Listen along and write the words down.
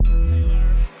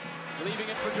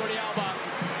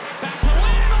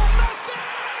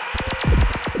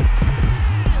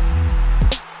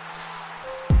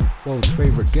world's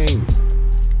favorite game.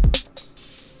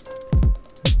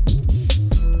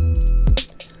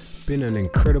 Been an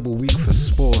incredible week for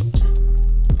sport.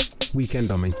 Weekend,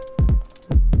 I mean.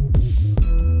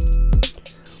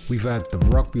 We've had the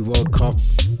Rugby World Cup,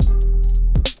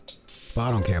 but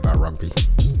I don't care about rugby.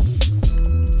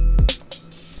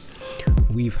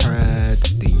 We've had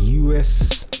the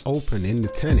US Open in the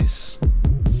tennis.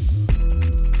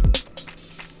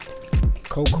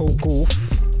 Coco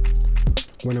Gauff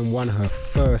went and won her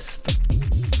first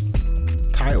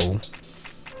title.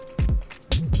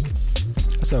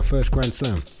 That's her first Grand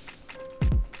Slam.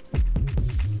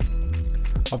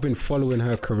 I've been following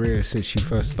her career since she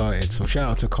first started, so shout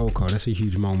out to Coco. That's a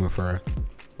huge moment for her.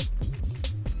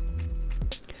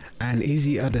 And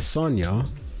Izzy Adesanya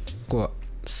got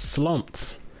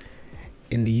slumped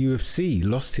in the UFC,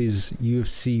 lost his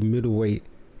UFC middleweight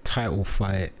title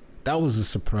fight. That was a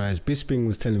surprise. Bisping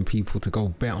was telling people to go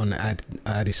bet on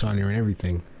Adesanya and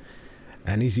everything,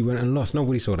 and Izzy went and lost.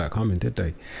 Nobody saw that coming, did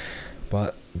they?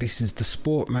 But this is the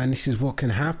sport, man. This is what can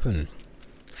happen.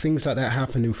 Things like that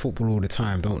happen in football all the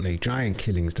time, don't they? Giant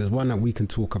killings. There's one that we can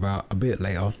talk about a bit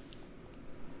later.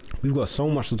 We've got so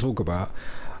much to talk about.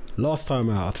 Last time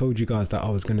out, I told you guys that I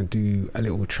was going to do a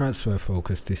little transfer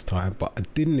focus this time, but I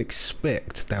didn't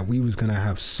expect that we was going to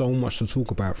have so much to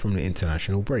talk about from the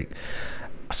international break.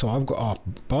 So I've got a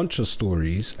bunch of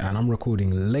stories, and I'm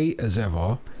recording late as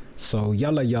ever. So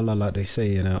yalla yalla, like they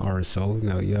say in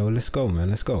RSO. Yo, let's go, man,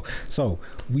 let's go. So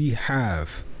we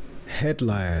have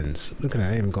headlines. Look at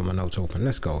that, I haven't got my notes open.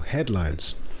 Let's go.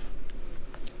 Headlines.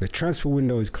 The transfer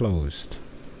window is closed.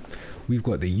 We've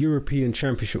got the European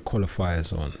Championship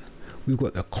qualifiers on. We've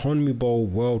got the CONMEBOL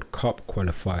World Cup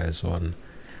qualifiers on.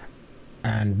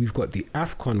 And we've got the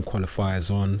AFCON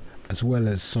qualifiers on, as well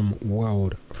as some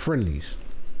world friendlies.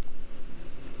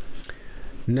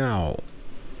 Now,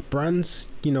 brands,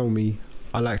 you know me,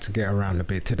 I like to get around a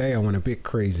bit. Today I went a bit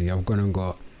crazy. I've gone and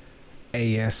got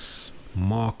AS,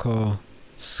 Marca,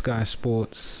 Sky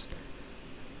Sports.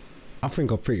 I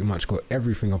think I've pretty much got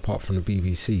everything apart from the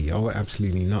BBC. I went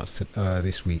absolutely nuts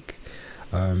this week.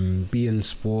 BN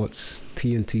Sports,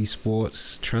 TNT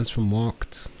Sports,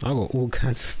 Transfermarkt. I got all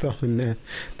kinds of stuff in there.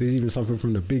 There's even something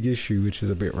from the Big Issue, which is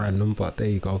a bit random, but there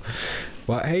you go.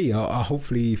 But hey, I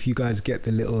hopefully if you guys get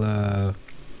the little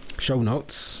show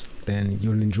notes, then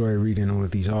you'll enjoy reading all of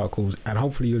these articles, and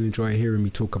hopefully you'll enjoy hearing me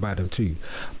talk about them too.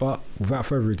 But without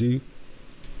further ado,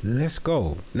 let's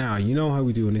go. Now, you know how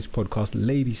we do on this podcast,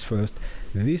 ladies first.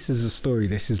 This is a story.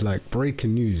 This is like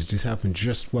breaking news. This happened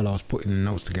just while I was putting the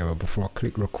notes together before I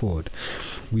click record.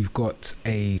 We've got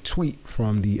a tweet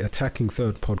from the Attacking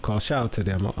Third podcast. Shout out to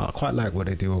them. I quite like what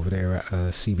they do over there at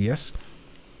CBS.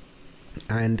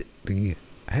 And the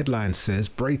headline says,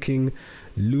 breaking,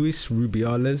 Luis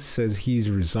Rubiales says he's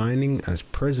resigning as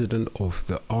president of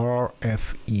the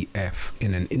RFEF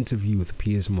in an interview with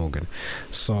Piers Morgan.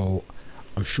 So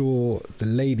I'm sure the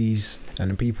ladies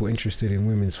and the people interested in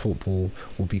women's football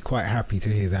will be quite happy to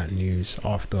hear that news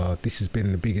after this has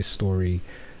been the biggest story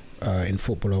in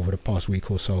football over the past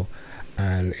week or so,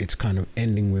 and it's kind of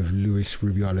ending with Luis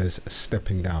Rubiales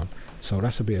stepping down. So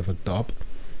that's a bit of a dub.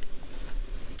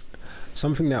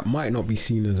 Something that might not be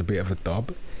seen as a bit of a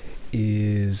dub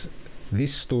is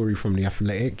this story from The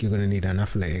Athletic. You're going to need an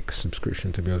Athletic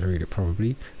subscription to be able to read it,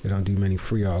 probably. They don't do many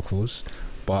free articles.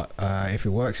 But if it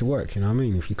works, it works. You know what I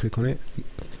mean? If you click on it,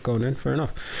 go on then. Fair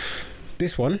enough.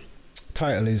 This one,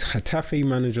 title is Getafe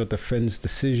manager defends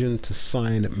decision to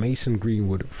sign Mason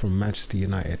Greenwood from Manchester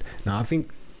United. Now, I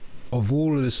think of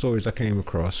all of the stories I came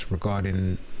across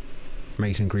regarding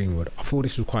Mason Greenwood, I thought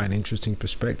this was quite an interesting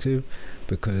perspective,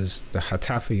 because the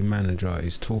Getafe manager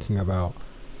is talking about,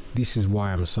 this is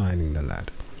why I'm signing the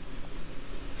lad.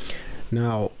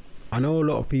 Now, I know a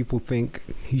lot of people think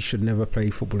he should never play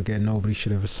football again. Nobody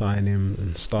should ever sign him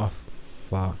and stuff.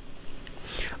 But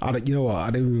you know what?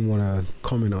 I don't even want to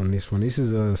comment on this one. This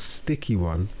is a sticky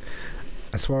one.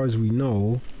 As far as we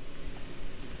know,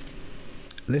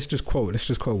 let's just quote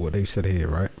what they've said here,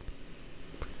 right?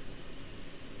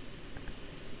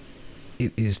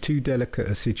 It is too delicate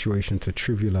a situation to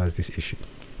trivialize this issue.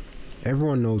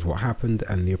 Everyone knows what happened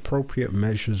and the appropriate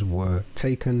measures were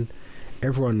taken.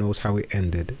 Everyone knows how it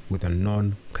ended, with a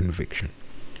non-conviction.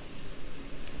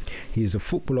 He is a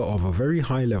footballer of a very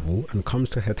high level and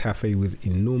comes to Getafe with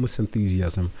enormous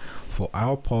enthusiasm. For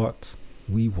our part,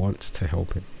 we want to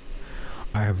help him.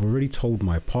 I have already told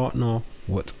my partner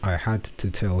what I had to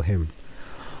tell him.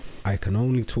 I can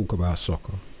only talk about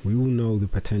soccer. We all know the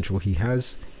potential he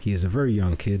has. He is a very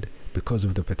young kid. Because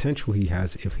of the potential he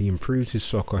has, if he improves his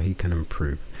soccer, he can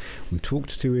improve. We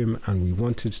talked to him and we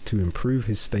wanted to improve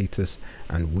his status,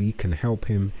 and we can help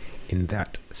him in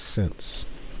that sense.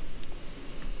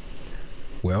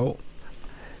 Well,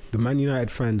 the Man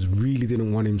United fans really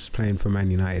didn't want him playing for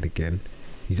Man United again.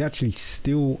 He's actually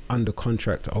still under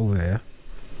contract over there,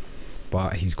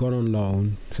 but he's gone on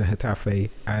loan to Getafe.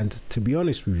 And to be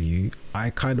honest with you, I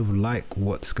kind of like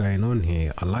what's going on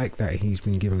here. I like that he's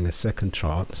been given a second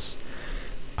chance.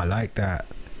 I like that,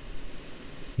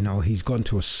 you know, he's gone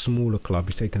to a smaller club.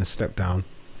 He's taken a step down,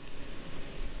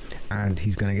 and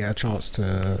he's going to get a chance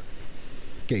to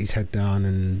get his head down.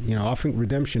 And, you know, I think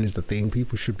redemption is the thing.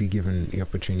 People should be given the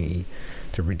opportunity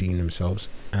to redeem themselves.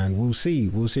 And we'll see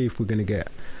if we're going to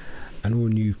get an all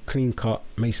new clean cut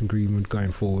Mason Greenwood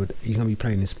going forward. He's going to be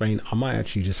playing in Spain. I might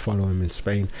actually just follow him in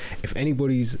Spain. If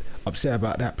anybody's upset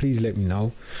about that, please let me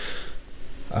know.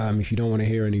 If you don't want to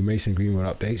hear any Mason Greenwood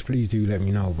updates, please do let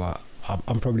me know. But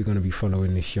I'm probably going to be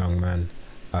following this young man,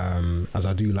 as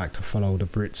I do like to follow the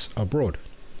Brits abroad.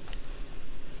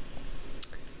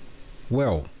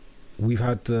 Well, we've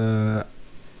had a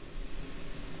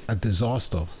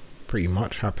disaster pretty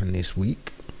much happen this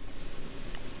week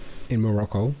in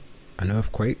Morocco. An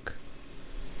earthquake.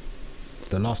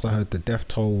 The last I heard, the death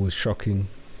toll was shocking.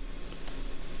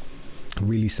 A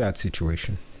really sad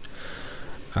situation.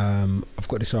 I've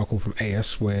got this article from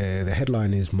AS where the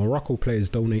headline is Morocco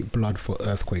players donate blood for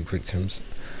earthquake victims.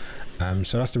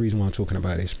 So that's the reason why I'm talking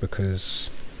about this, because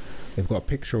they've got a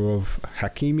picture of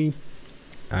Hakimi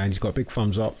and he's got a big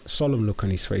thumbs up, solemn look on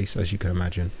his face, as you can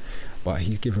imagine, but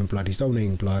he's giving blood, he's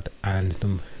donating blood, and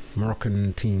the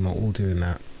Moroccan team are all doing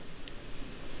that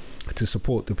to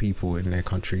support the people in their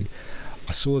country.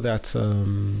 I saw that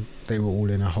they were all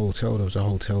in a hotel. There was a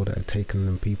hotel that had taken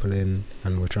them people in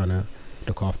and were trying to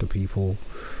look after people,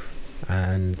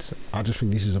 and I just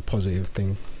think this is a positive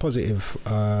thing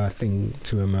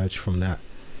to emerge from that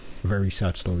very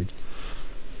sad story.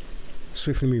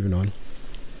 Swiftly moving on,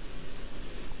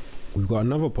 we've got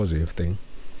another positive thing,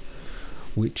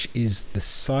 which is the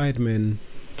Sidemen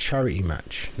charity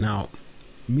match. Now,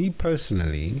 me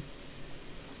personally,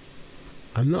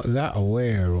 I'm not that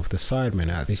aware of the Sidemen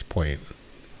at this point.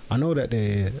 I know that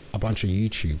they're a bunch of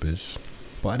YouTubers,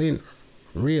 but I didn't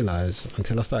realize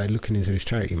until I started looking into this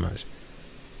charity match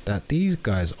that these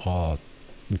guys are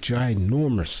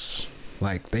ginormous.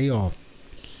 Like, they are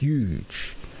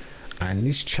huge. And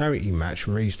this charity match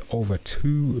raised over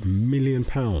 £2 million.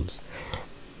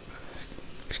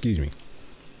 Excuse me.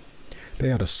 They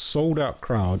had a sold out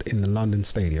crowd in the London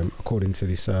Stadium, according to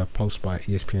this post by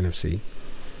ESPN FC.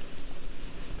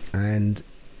 And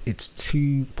it's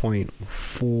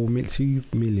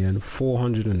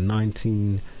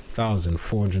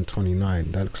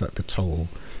 2,419,429. That looks like the total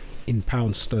in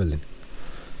pounds sterling.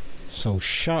 So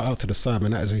shout out to the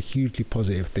Sidemen. That is a hugely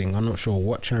positive thing. I'm not sure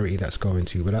what charity that's going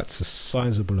to, but that's a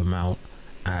sizable amount,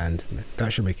 and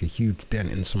that should make a huge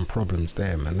dent in some problems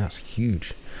there, man. That's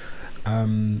huge.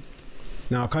 Now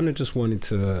I kind of just wanted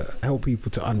to help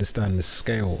people to understand the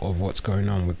scale of what's going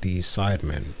on with these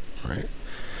Sidemen, right?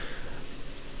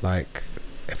 Like,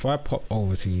 if I pop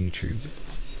over to YouTube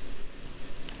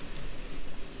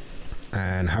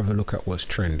and have a look at what's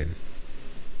trending,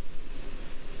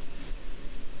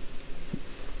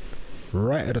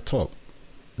 right at the top,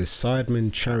 the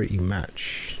Sidemen charity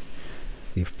match,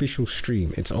 the official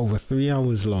stream, it's over 3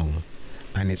 hours long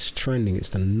and it's trending. It's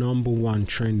the #1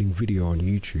 trending video on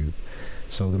YouTube.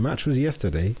 So the match was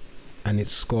yesterday and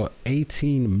it's got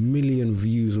 18 million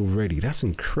views already. That's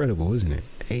incredible, isn't it?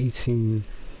 18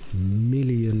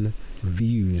 million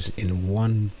views in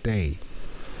one day.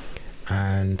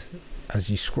 And as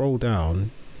you scroll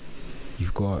down,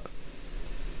 you've got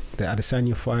the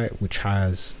Adesanya fight, which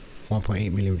has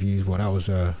 1.8 million views. Well, that was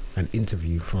an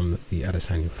interview from the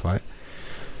Adesanya fight.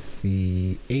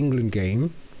 The England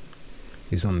game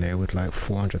is on there with like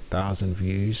 400,000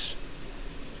 views.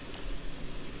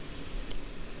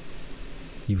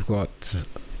 You've got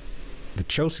the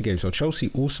Chelsea game. So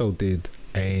Chelsea also did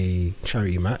a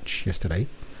charity match yesterday,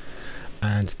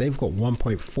 and they've got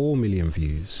 1.4 million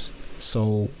views.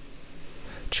 So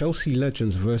Chelsea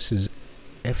Legends versus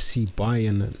FC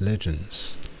Bayern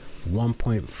Legends,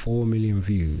 1.4 million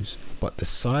views, but the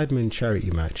Sidemen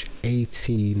charity match,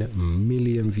 18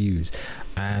 million views.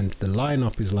 And the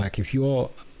lineup is like, if you're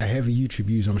a heavy YouTube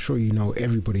user, I'm sure you know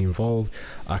everybody involved.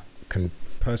 I can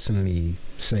personally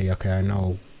say, okay, I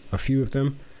know a few of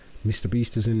them. Mr.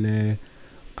 Beast is in there,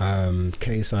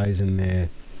 KSI is in there,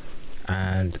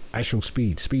 and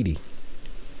Speedy.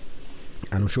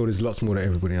 And I'm sure there's lots more that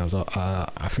everybody knows.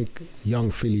 I think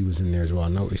Young Philly was in there as well. I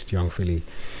noticed Young Philly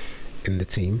in the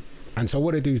team. And so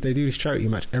what they do is they do this charity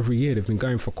match every year. They've been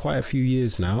going for quite a few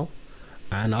years now.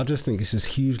 And I just think this is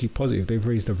hugely positive. They've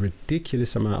raised a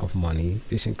ridiculous amount of money.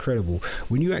 It's incredible.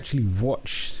 When you actually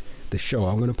watch the show,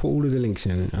 I'm going to put all of the links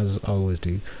in, as I always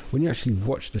do. When you actually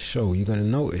watch the show, you're going to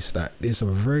notice that there's a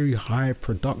very high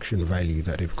production value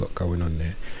that they've got going on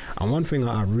there. And one thing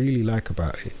that I really like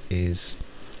about it is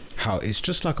how it's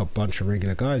just like a bunch of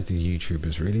regular guys, these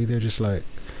YouTubers, really. They're just like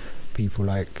people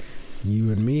like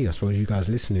you and me. I suppose you guys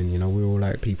listening, you know, we're all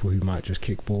like people who might just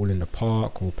kick ball in the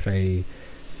park or play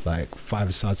like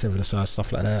 5-a-side, 7-a-side,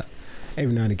 stuff like that.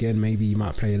 Every now and again, maybe you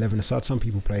might play 11-a-side. Some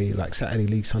people play like Saturday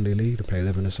League, Sunday League. They play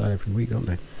 11-a-side every week, don't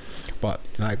they? But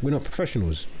like, we're not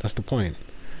professionals. That's the point.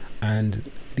 And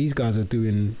these guys are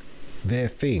doing their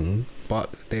thing,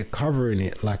 but they're covering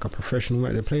it like a professional.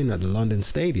 They're playing at the London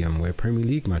Stadium where Premier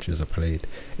League matches are played.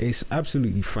 It's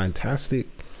absolutely fantastic.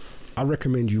 I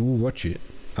recommend you all watch it.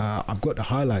 I've got the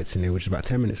highlights in there, which is about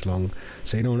 10 minutes long,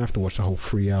 so you don't have to watch the whole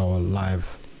 3-hour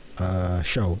live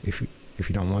show if you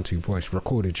don't want to. Boy, it's a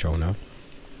recorded show now.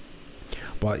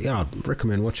 But yeah, I'd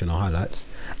recommend watching the highlights.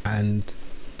 And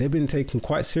they've been taken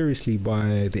quite seriously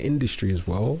by the industry as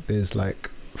well. There's like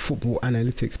football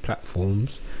analytics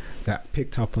platforms that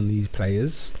picked up on these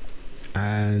players,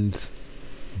 and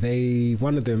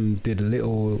one of them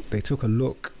they took a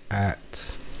look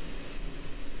at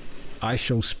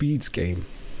iShowSpeed's game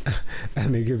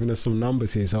and they're giving us some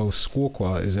numbers here. So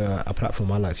Goalscorer is a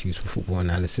platform I like to use for football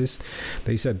analysis.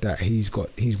 They said that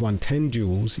he's won 10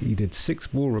 duels, he did 6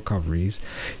 ball recoveries,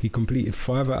 he completed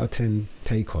 5 out of 10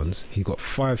 take-ons, he got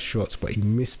 5 shots, but he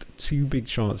missed 2 big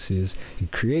chances, he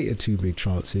created 2 big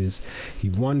chances, he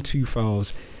won 2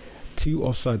 fouls, 2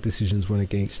 offside decisions went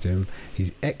against him.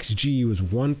 His XG was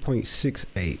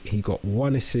 1.68. He got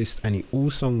 1 assist and he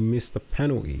also missed a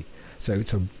penalty. So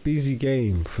it's a busy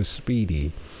game for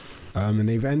Speedy. And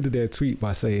they've ended their tweet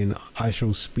by saying,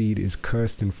 iShowSpeed is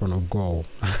cursed in front of goal.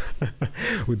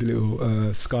 With the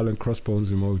little skull and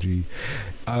crossbones emoji.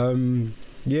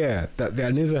 Yeah,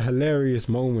 and there's a hilarious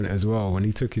moment as well when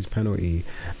he took his penalty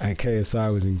and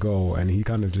KSI was in goal and he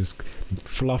kind of just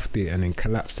fluffed it and then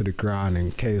collapsed to the ground,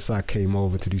 and KSI came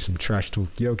over to do some trash talk.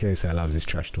 Yo, KSI loves his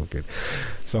trash talking.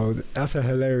 So that's a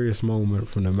hilarious moment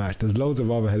from the match. There's loads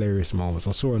of other hilarious moments.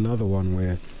 I saw another one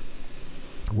where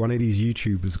one of these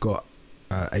YouTubers got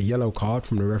a yellow card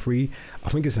from the referee. I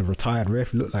think it's a retired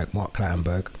ref, looked like Mark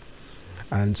Clattenburg.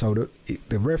 And so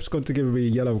the ref's got to give him a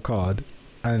yellow card,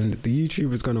 and the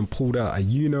YouTuber's gone and pulled out a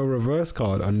reverse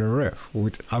card on the ref,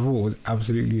 which I thought was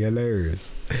absolutely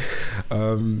hilarious.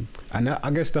 And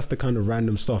I guess that's the kind of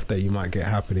random stuff that you might get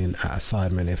happening at a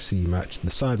Sidemen FC match.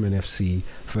 The Sidemen FC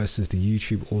versus the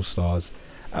YouTube All-Stars.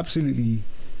 Absolutely,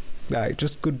 like,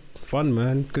 just good fun,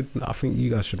 man. Good. I think you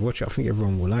guys should watch it. I think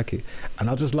everyone will like it. And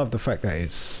I just love the fact that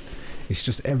it's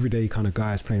just everyday kind of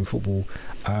guys playing football.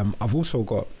 I've also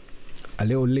got a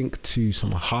little link to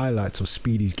some highlights of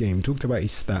Speedy's game. We talked about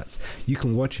his stats. You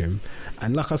can watch him,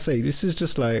 and like I say, this is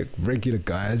just like regular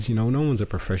guys, you know, no one's a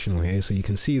professional here, so you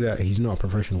can see that he's not a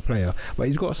professional player, but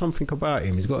he's got something about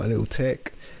him. He's got a little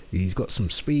tech, he's got some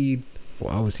speed.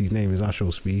 Well, obviously his name is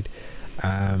iShowSpeed,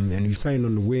 and he's playing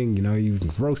on the wing. You know, he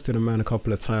roasted a man a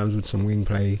couple of times with some wing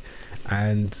play,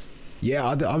 and yeah,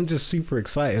 I'm just super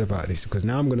excited about this because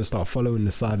now I'm going to start following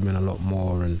the Sidemen a lot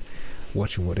more and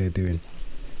watching what they're doing.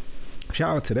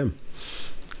 Shout out to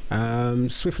them.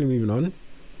 Swiftly moving on.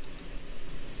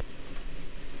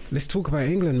 Let's talk about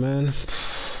England, man.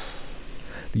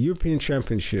 The European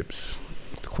Championships,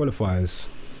 the qualifiers.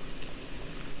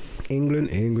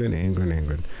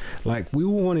 England. Like, we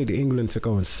all wanted England to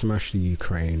go and smash the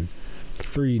Ukraine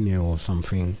 3-0 or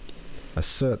something,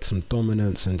 assert some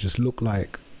dominance and just look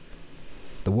like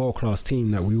the world-class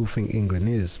team that we all think England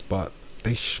is, but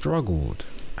they struggled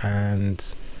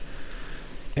and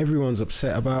everyone's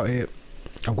upset about it.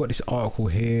 I've got this article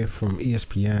here from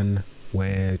ESPN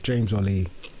where James Ollie,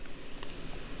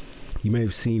 you may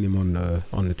have seen him on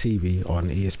the TV on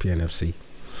ESPN FC,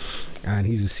 and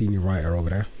he's a senior writer over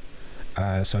there.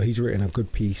 So he's written a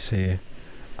good piece here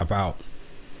about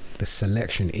the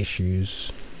selection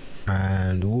issues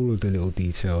and all of the little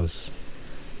details.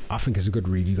 I think it's a good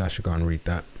read. You guys should go and read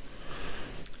that.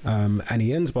 And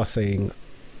he ends by saying,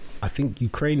 I think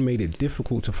Ukraine made it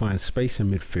difficult to find space in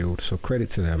midfield, so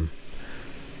credit to them.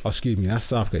 Oh, excuse me, that's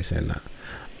Southgate saying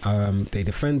that. They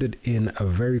defended in a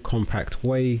very compact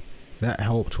way. That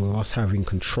helped with us having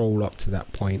control up to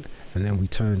that point, and then we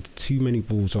turned too many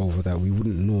balls over that we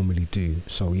wouldn't normally do.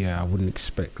 So yeah, I wouldn't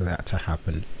expect that to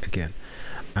happen again.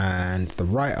 And the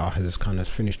writer has kind of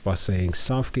finished by saying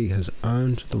Southgate has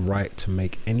earned the right to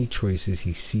make any choices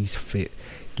he sees fit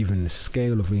given the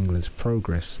scale of England's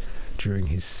progress during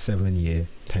his 7-year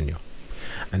tenure.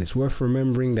 And it's worth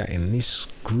remembering that in this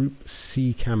Group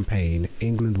C campaign,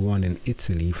 England won in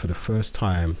Italy for the first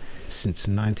time since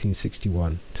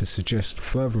 1961. To suggest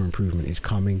further improvement is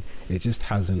coming, it just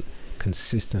hasn't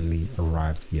consistently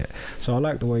arrived yet. So I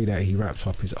like the way that he wraps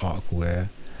up his article there.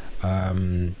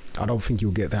 I don't think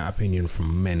you'll get that opinion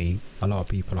from many. A lot of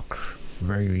people are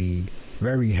very,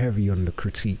 very heavy on the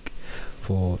critique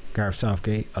for Gareth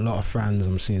Southgate. A lot of fans,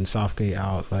 I'm seeing Southgate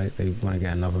out, like they want to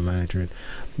get another manager in.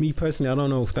 Me personally, I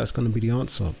don't know if that's going to be the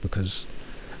answer, because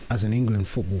as an England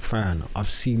football fan, I've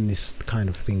seen this kind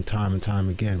of thing time and time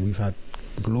again. We've had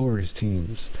glorious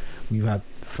teams, we've had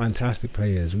fantastic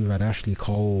players, we've had Ashley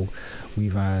Cole,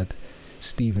 we've had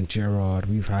Steven Gerrard,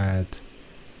 we've had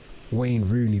Wayne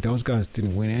Rooney. Those guys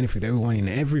didn't win anything. They were winning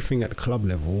everything at the club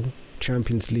level,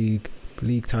 Champions League,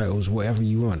 league titles, whatever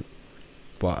you want.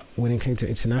 But when it came to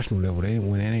international level, they didn't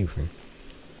win anything.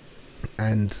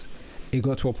 And it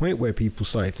got to a point where people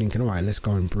started thinking, all right, let's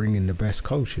go and bring in the best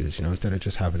coaches, instead of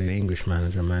just having an English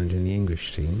manager managing the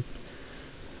English team.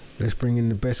 Let's bring in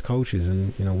the best coaches.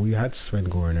 And we had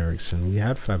Sven-Goran Eriksson, we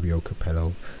had Fabio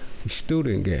Capello, we still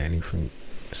didn't get anything.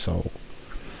 So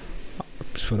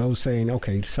for those saying,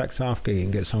 okay, sack Southgate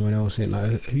and get someone else in,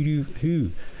 like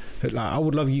I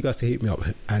would love you guys to hit me up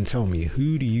and tell me,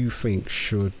 who do you think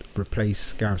should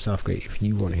replace Gareth Southgate if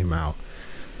you want him out?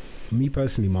 Me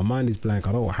personally, my mind is blank.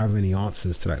 I don't have any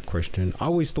answers to that question. I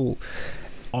always thought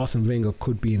Arsene Wenger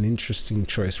could be an interesting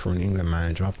choice for an England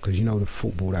manager, because the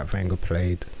football that Wenger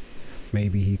played,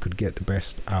 maybe he could get the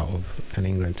best out of an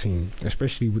England team,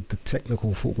 especially with the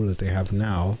technical footballers they have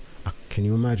now. Can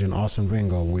you imagine Arsene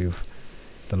Wenger with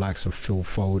the likes of Phil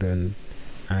Foden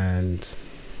and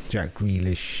Jack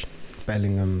Grealish,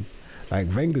 Bellingham?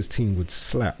 Like, Wenger's team would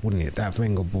slap, wouldn't it? That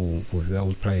Wenger ball with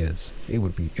those players, it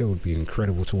would be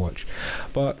incredible to watch.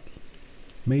 But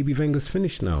maybe Wenger's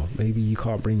finished now. Maybe you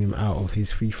can't bring him out of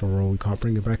his FIFA role. You can't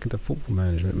bring him back into football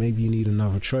management. Maybe you need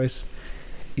another choice.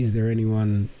 Is there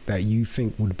anyone that you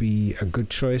think would be a good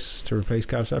choice to replace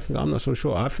Gareth Southgate? I'm not so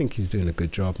sure. I think he's doing a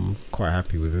good job. I'm quite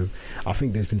happy with him. I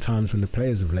think there's been times when the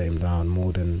players have let him down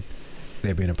more than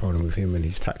there being a problem with him and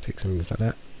his tactics and things like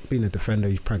that. Being a defender,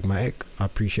 he's pragmatic. I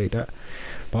appreciate that.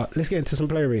 But let's get into some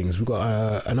player ratings. We've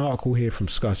got an article here from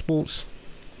Sky Sports.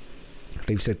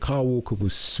 They've said Kyle Walker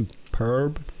was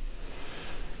superb.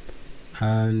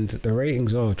 And the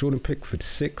ratings are Jordan Pickford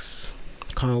 6,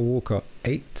 Kyle Walker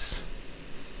 8,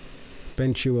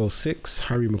 Ben Chilwell 6,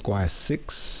 Harry Maguire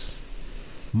 6,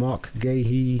 Mark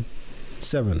Gahey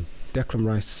 7, Declan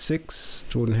Rice 6,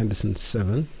 Jordan Henderson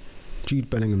 7, Jude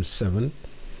Bellingham 7,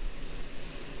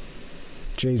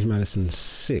 James Maddison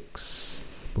 6,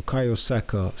 Bukayo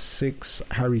Saka 6,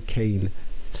 Harry Kane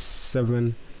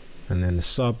 7, and then the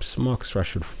subs, Marcus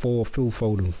Rashford 4, Phil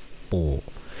Foden 4.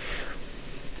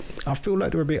 I feel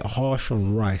like they're a bit harsh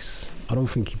on Rice. I don't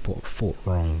think he put a foot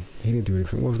wrong. He didn't do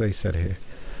anything. What have they said here?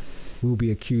 Will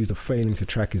be accused of failing to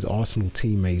track his Arsenal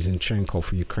teammate Zinchenko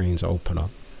for Ukraine's opener,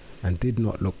 and did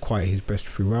not look quite his best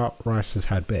throughout. Rice has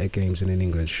had better games in an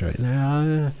England shirt.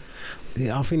 Nah,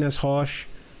 I think that's harsh,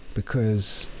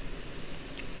 because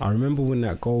I remember when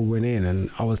that goal went in and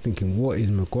I was thinking, what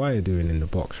is Maguire doing in the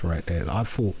box right there? I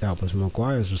thought that was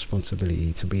Maguire's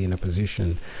responsibility to be in a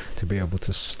position to be able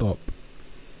to stop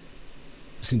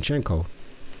Zinchenko.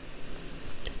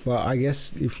 But I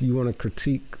guess if you want to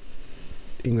critique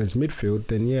England's midfield,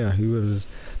 then yeah, whoever's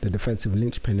the defensive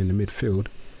linchpin in the midfield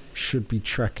should be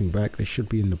tracking back. They should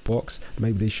be in the box.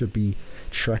 Maybe they should be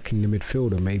tracking the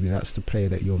midfielder. Maybe that's the player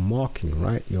that you're marking,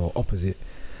 right? Your opposite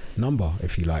number,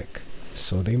 if you like.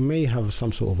 So they may have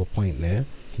some sort of a point there.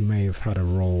 He may have had a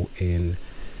role in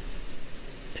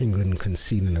England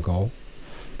conceding a goal,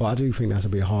 but I do think that's a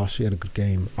bit harsh. He had a good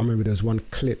game. I remember there was one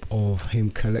clip of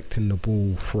him collecting the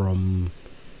ball from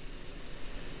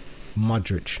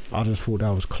Modric. I just thought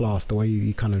that was class. The way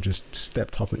he kind of just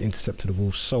stepped up and intercepted the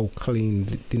ball so clean,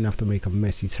 didn't have to make a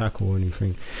messy tackle or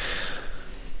anything.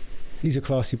 He's a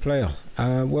classy player.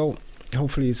 Well,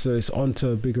 hopefully it's on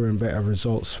to bigger and better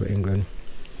results for England.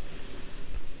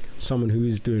 Someone who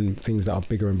is doing things that are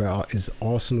bigger and better is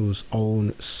Arsenal's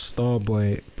own star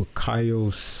boy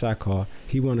Bukayo Saka.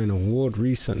 He won an award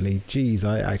recently. Geez,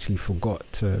 I actually forgot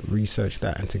to research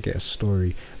that and to get a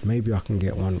story. Maybe I can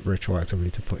get one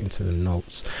retroactively to put into the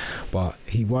notes. But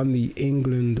he won the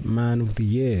England Man of the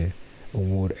Year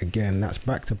award again. That's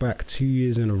back-to-back 2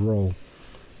 years in a row.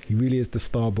 He really is the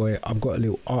star boy. I've got a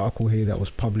little article here that was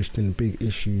published in a big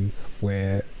issue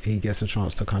where he gets a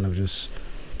chance to kind of just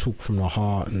talk from the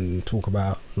heart and talk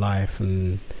about life,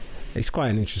 and it's quite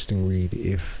an interesting read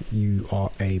if you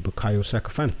are a Bukayo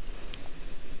Saka fan.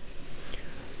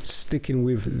 Sticking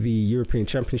with the European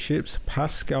Championships,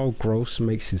 Pascal Gross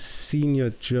makes his senior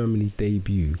Germany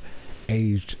debut,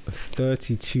 aged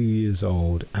 32 years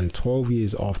old and 12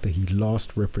 years after he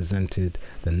last represented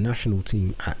the national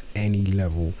team at any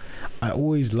level. I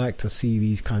always like to see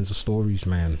these kinds of stories,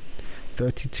 man.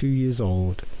 32 years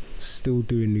old, still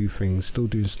doing new things, still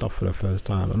doing stuff for the first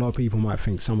time. A lot of people might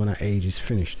think someone that age is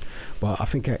finished, but I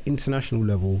think at international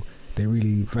level they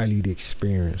really value the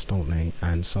experience, don't they?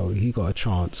 And so he got a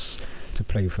chance to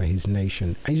play for his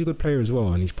nation, and he's a good player as well,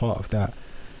 and he's part of that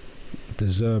De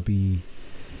Zerbi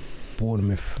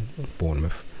Bournemouth,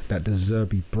 that De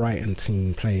Zerbi Brighton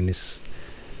team, playing this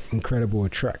incredible,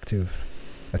 attractive,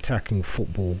 attacking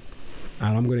football.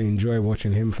 And I'm going to enjoy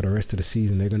watching him for the rest of the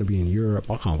season. They're going to be in Europe.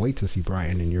 I can't wait to see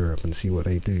Brighton in Europe and see what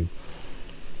they do.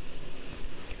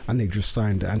 And they just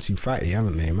signed Ansu Fati,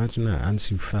 haven't they? Imagine that,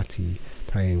 Ansu Fati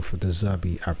playing for De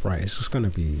Zerbi at Brighton. It's just going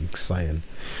to be exciting.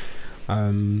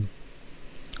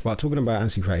 Well, talking about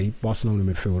Ansu Fati, Barcelona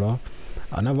midfielder,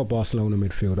 another Barcelona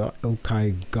midfielder,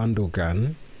 Ilkay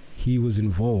Gundogan, he was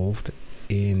involved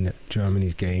in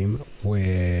Germany's game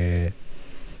where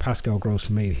Pascal Gross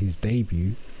made his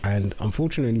debut, and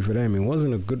unfortunately for them, it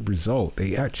wasn't a good result.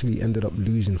 They actually ended up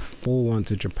losing 4-1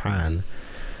 to Japan.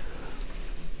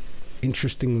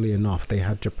 Interestingly enough, they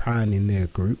had Japan in their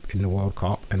group in the World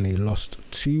Cup, and they lost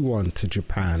 2-1 to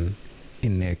Japan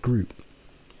in their group.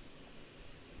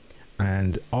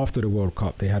 And after the World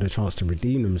Cup, they had a chance to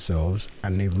redeem themselves,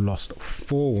 and they've lost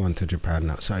 4-1 to Japan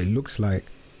now. So it looks like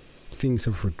things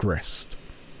have regressed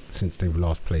since they've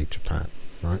last played Japan,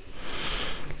 right?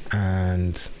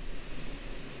 And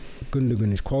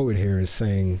Gundogan is quoted here as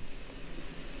saying,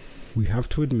 "We have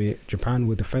to admit Japan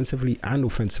were defensively and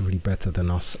offensively better than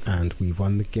us, and we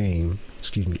won the game,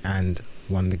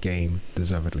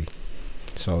 deservedly."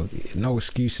 So no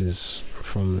excuses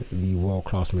from the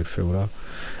world-class midfielder,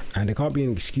 and there can't be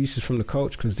any excuses from the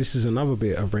coach, because this is another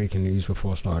bit of breaking news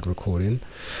before I started recording.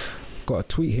 Got a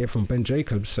tweet here from Ben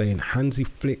Jacobs saying Hansi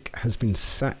Flick has been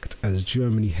sacked as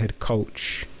Germany head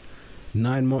coach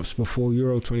 9 months before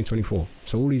Euro 2024.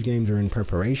 So all these games are in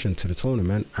preparation to the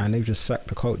tournament, and they've just sacked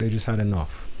the coach. They just had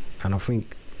enough, and I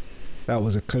think that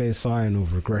was a clear sign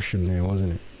of regression there,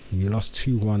 wasn't it? You lost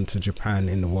 2-1 to Japan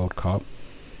in the World Cup,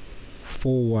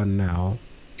 4-1 now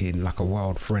in like a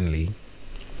world friendly.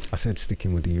 I said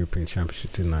sticking with the European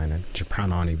Championship, didn't I? And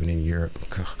Japan aren't even in Europe.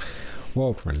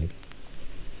 World friendly.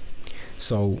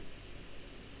 So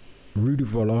Rudi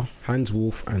Völler, Hans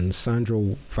Wolf and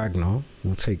Sandro Wagner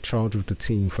will take charge of the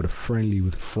team for the friendly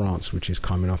with France, which is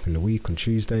coming up in the week on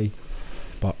Tuesday.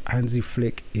 But Hansi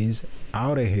Flick is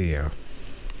out of here.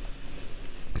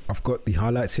 I've got the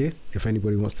highlights here if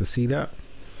anybody wants to see that.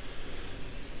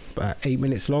 About 8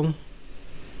 minutes long.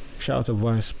 Shout out to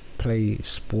Vice Play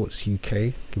Sports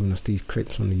UK giving us these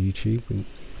clips on the YouTube. We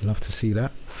love to see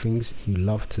that. Things you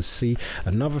love to see.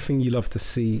 Another thing you love to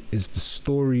see is the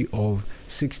story of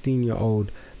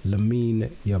 16-year-old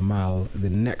Lamine Yamal,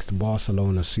 the next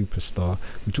Barcelona superstar.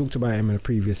 We talked about him in a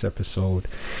previous episode,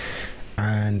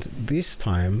 and this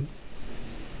time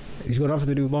he's got nothing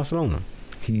to do with Barcelona.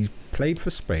 He's played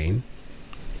for Spain,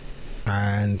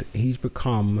 and he's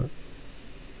become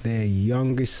their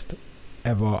youngest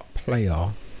ever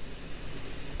player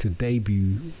to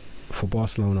debut for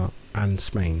Barcelona and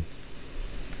Spain,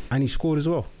 and he scored as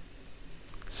well.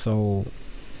 So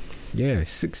yeah,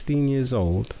 16 years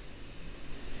old,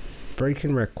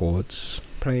 breaking records,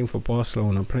 playing for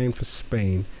Barcelona, playing for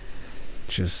Spain.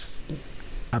 Just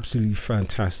absolutely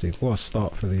fantastic. What a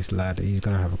start for this lad. He's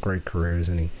gonna have a great career,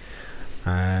 isn't he?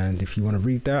 And if you want to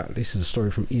read that, this is a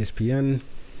story from ESPN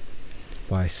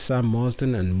by Sam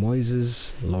Marsden and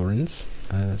Moises Lawrence.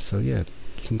 So yeah,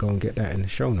 you can go and get that in the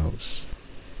show notes.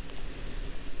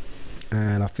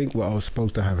 And I think what I was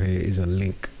supposed to have here is a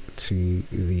link to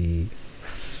the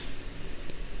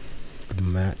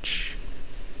match.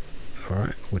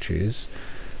 Alright, which is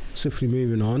swiftly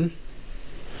moving on.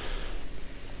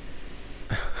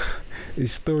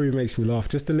 This story makes me laugh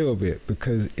just a little bit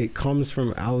because it comes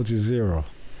from Al Jazeera.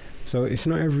 So it's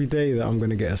not every day that I'm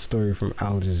going to get a story from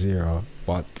Al Jazeera,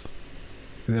 but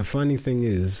the funny thing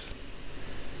is,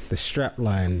 the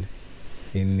strapline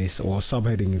in this, or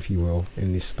subheading if you will,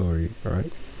 in this story, right?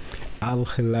 Al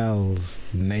Hilal's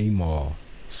Neymar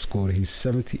scored his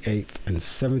 78th and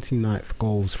 79th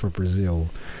goals for Brazil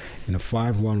in a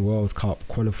 5-1 World Cup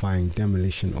qualifying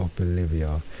demolition of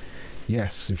Bolivia.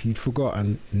 Yes, if you'd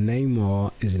forgotten,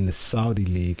 Neymar is in the Saudi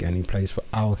League and he plays for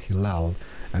Al Hilal.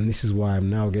 And this is why I'm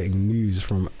now getting news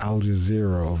from Al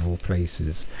Jazeera, of all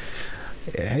places.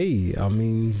 Hey, I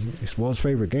mean, it's world's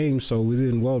favourite game, so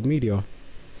within world media.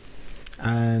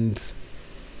 And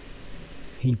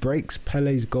he breaks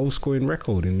Pele's goal-scoring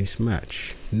record in this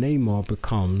match. Neymar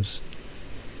becomes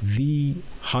the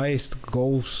highest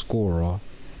goal scorer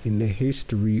in the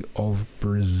history of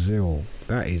Brazil.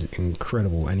 That is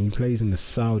incredible. And he plays in the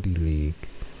Saudi League.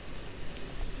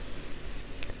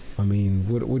 I mean,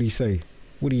 what do you say?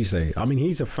 What do you say? I mean,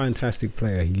 he's a fantastic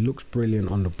player. He looks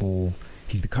brilliant on the ball.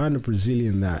 He's the kind of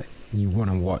Brazilian that you want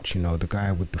to watch, you know, the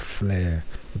guy with the flair,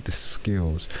 with the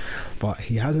skills. But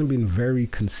he hasn't been very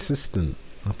consistent.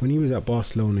 When he was at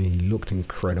Barcelona, he looked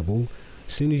incredible.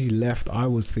 As soon as he left, I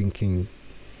was thinking,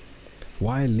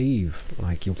 why leave?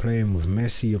 Like, you're playing with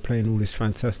Messi, you're playing all this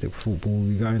fantastic football.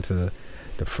 You go into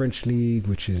the French league,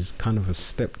 which is kind of a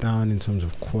step down in terms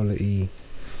of quality.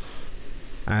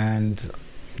 And,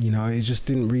 you know, it just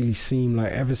didn't really seem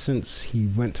like, ever since he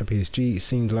went to PSG, it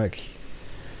seemed like,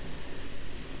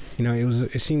 you know,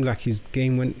 it seemed like his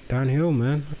game went downhill,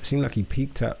 man. It seemed like he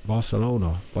peaked at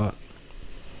Barcelona. But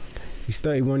he's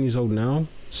 31 years old now,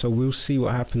 so we'll see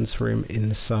what happens for him in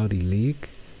the Saudi League.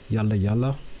 Yalla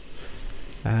yalla.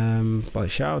 But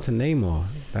shout out to Neymar.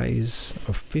 That is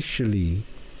officially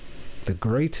the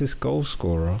greatest goal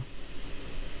scorer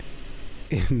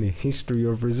in the history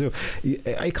of Brazil.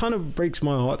 It kind of breaks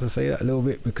my heart to say that a little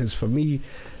bit, because for me,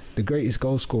 the greatest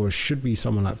goal scorer should be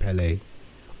someone like Pele,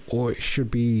 or it should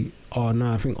be R9.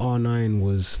 I think R9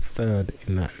 was third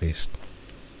in that list.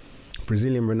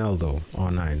 Brazilian Ronaldo,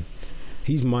 R9.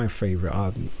 He's my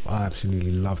favourite. I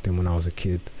absolutely loved him when I was a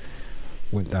kid.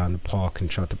 Went down the park and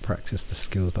tried to practice the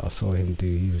skills that I saw him do.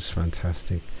 He was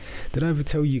fantastic. Did I ever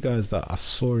tell you guys that I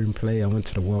saw him play? I went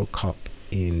to the World Cup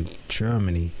in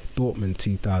Germany, Dortmund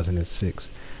 2006,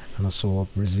 and I saw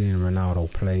Brazilian Ronaldo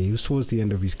play. He was towards the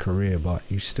end of his career, but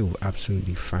he was still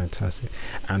absolutely fantastic.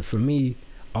 And for me,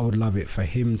 I would love it for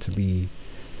him to be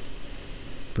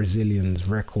Brazilian's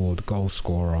record goal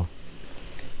scorer.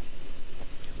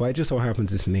 But it just so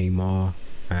happens it's Neymar.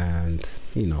 And,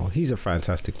 you know, he's a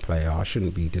fantastic player. I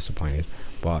shouldn't be disappointed,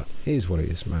 but it is what it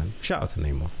is, man. Shout out to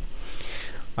Neymar.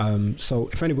 So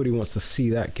if anybody wants to see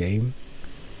that game,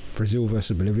 Brazil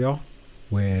versus Bolivia,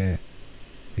 where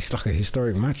it's like a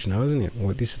historic match now, isn't it?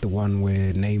 Well, this is the one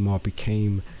where Neymar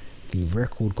became the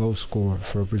record goal scorer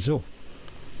for Brazil.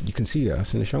 You can see that.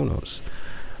 That's in the show notes.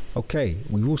 Okay,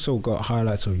 we've also got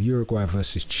highlights of Uruguay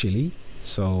versus Chile.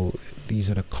 So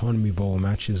these are the CONMEBOL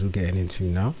matches we're getting into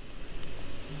now.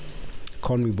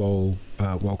 CONMEBOL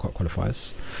World Cup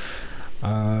qualifiers.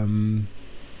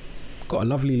 Got a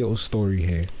lovely little story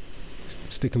here,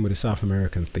 sticking with the South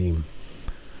American theme,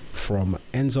 from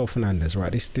Enzo Fernandez.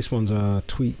 Right, this one's a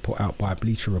tweet put out by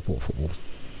Bleacher Report Football,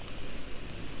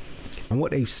 and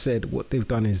what they've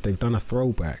done is they've done a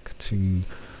throwback to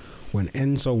when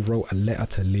Enzo wrote a letter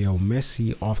to Leo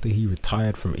Messi after he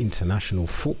retired from international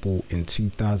football in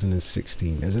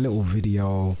 2016. There's a little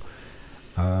video.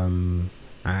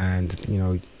 And, you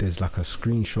know, there's like a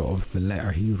screenshot of the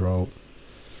letter he wrote.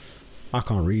 I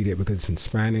can't read it because it's in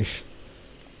Spanish.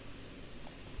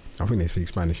 I think they speak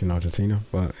Spanish in Argentina,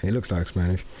 but it looks like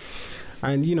Spanish.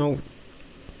 And, you know,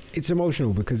 it's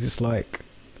emotional because it's like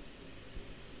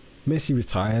Messi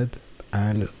retired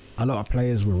and a lot of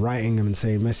players were writing him and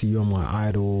saying, Messi, you're my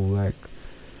idol. Like,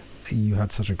 you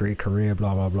had such a great career,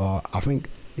 blah, blah, blah. I think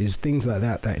it's things like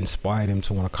that that inspired him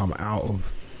to want to come out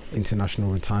of international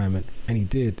retirement, and he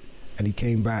did, and he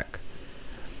came back,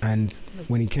 and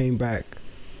when he came back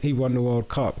he won the World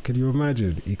Cup. Can you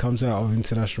imagine? He comes out of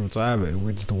international retirement and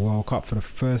wins the World Cup for the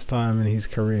first time in his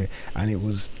career, and it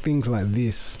was things like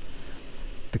this,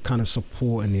 the kind of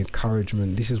support and the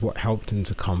encouragement. This is what helped him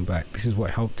to come back. This is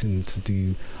what helped him to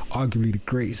do arguably the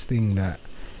greatest thing that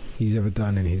he's ever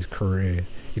done in his career.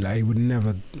 Like, he would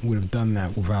have done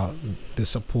that without the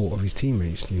support of his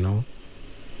teammates, you know.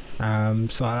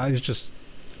 So that is just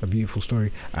a beautiful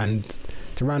story. And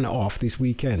to round it off, this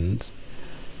weekend,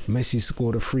 Messi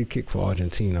scored a free kick for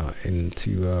Argentina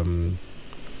to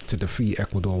defeat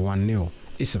Ecuador 1-0.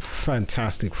 It's a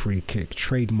fantastic free kick,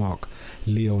 trademark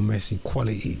Leo Messi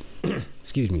quality.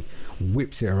 Excuse me,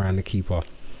 whips it around the keeper.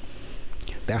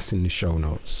 That's in the show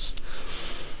notes.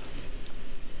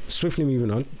 Swiftly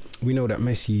moving on, we know that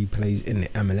Messi plays in the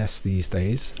MLS these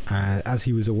days. As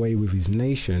he was away with his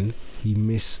nation, he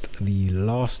missed the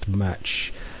last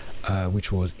match,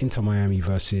 which was Inter Miami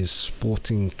versus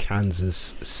Sporting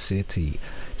Kansas City.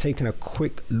 Taking a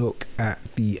quick look at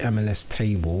the MLS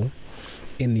table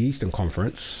in the Eastern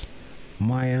Conference,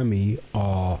 Miami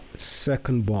are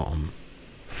second bottom,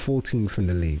 14th in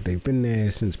the league. They've been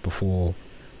there since before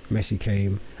Messi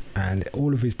came, and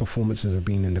all of his performances have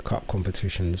been in the cup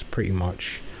competitions pretty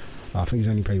much. I think he's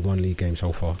only played one league game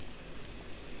so far.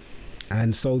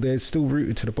 And so they're still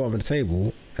rooted to the bottom of the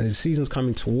table, and the season's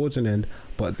coming towards an end,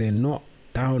 but they're not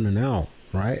down and out,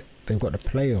 right? They've got the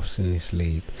playoffs in this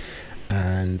league,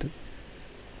 and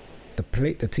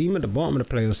the team at the bottom of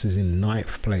the playoffs is in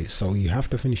 9th place, so you have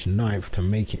to finish 9th to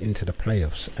make it into the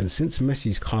playoffs. And since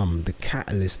Messi's come, the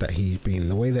catalyst that he's been,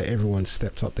 the way that everyone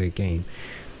stepped up their game,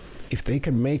 if they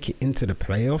can make it into the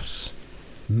playoffs,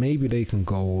 maybe they can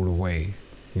go all the way,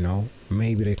 you know?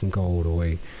 Maybe they can go all the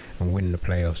way and win the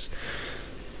playoffs.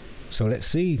 So let's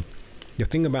see. The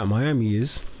thing about Miami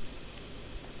is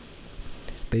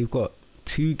they've got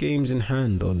 2 games in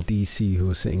hand on DC, who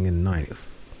are sitting in 9th.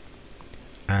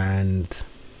 And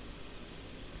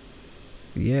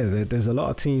yeah, there's a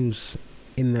lot of teams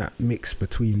in that mix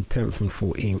between 10th and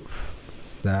 14th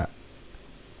that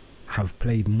have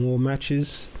played more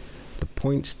matches. The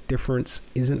points difference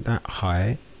isn't that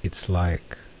high. It's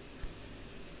like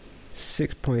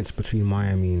 6 points between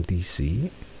Miami and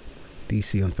DC.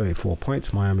 DC on 34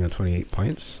 points, Miami on 28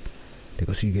 points. They've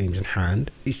got 2 games in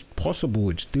hand. It's possible,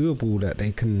 it's doable that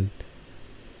they can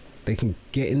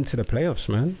get into the playoffs,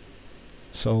 man.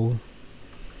 So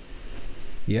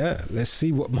yeah, let's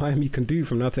see what Miami can do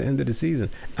from now to the end of the season.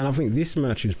 And I think this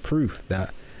match is proof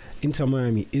that Inter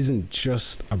Miami isn't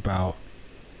just about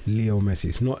Leo Messi.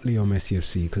 It's not Leo Messi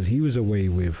FC, because he was away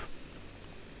with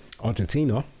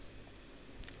Argentina,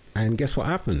 and guess what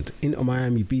happened? Inter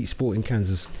Miami beat Sporting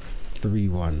Kansas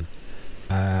 3-1.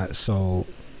 So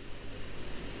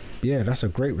yeah, that's a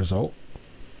great result.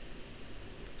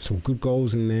 Some good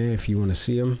goals in there if you want to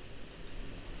see them.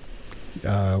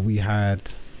 We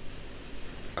had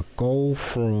a goal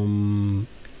from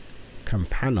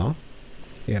Campana.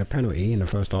 He had a penalty in the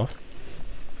first half.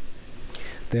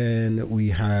 Then we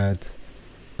had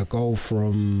a goal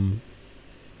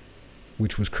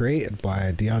which was created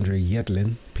by DeAndre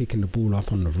Yedlin, picking the ball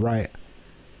up on the right.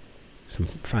 Some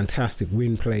fantastic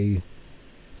win play,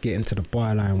 getting to the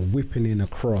byline, whipping in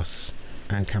across,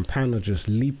 and Campana just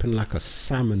leaping like a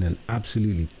salmon and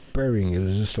absolutely burying. It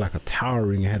was just like a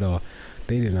towering header.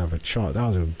 They didn't have a chance. That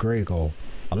was a great goal.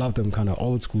 I love them kind of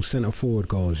old school centre forward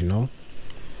goals, you know.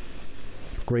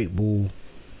 Great ball,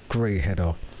 great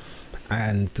header.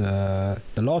 And the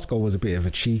last goal was a bit of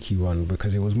a cheeky one,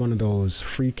 because it was one of those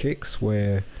free kicks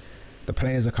where the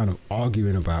players are kind of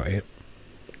arguing about it,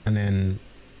 and then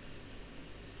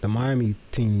the Miami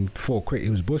team thought quick. It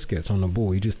was Busquets on the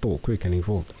ball. He just thought quick, and he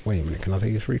thought, wait a minute, can I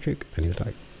take this free kick? And he was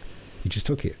like, he just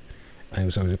took it. And it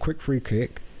was a quick free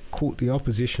kick, caught the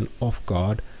opposition off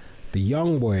guard. The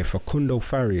young boy, Facundo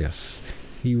Farias,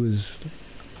 he was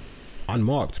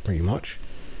unmarked pretty much,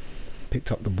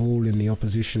 picked up the ball in the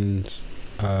opposition's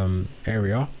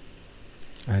area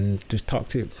and just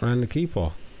tucked it around the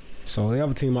keeper. So the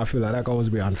other team might feel like that goal was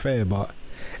a bit unfair, but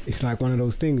it's like one of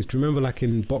those things. Do you remember like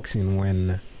in boxing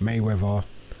when Mayweather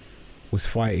was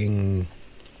fighting,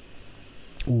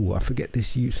 I forget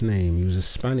this youth's name, he was a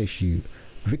Spanish youth,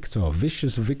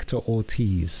 Vicious Victor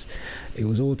Ortiz. It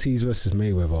was Ortiz versus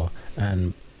Mayweather,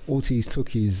 and Ortiz took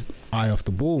his eye off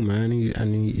the ball, man.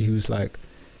 He was like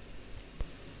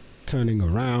turning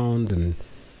around and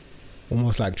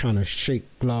almost like trying to shake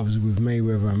gloves with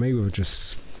Mayweather, and Mayweather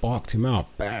just sparked him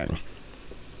out, bang.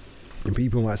 And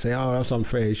people might say, oh, that's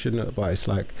unfair, you shouldn't have, but it's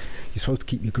like, you're supposed to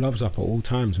keep your gloves up at all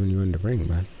times when you're in the ring,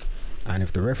 man. And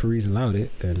if the referees allowed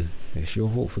it, then it's your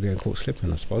fault for getting caught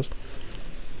slipping, I suppose.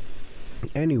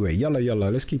 Anyway, yalla,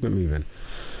 let's keep it moving.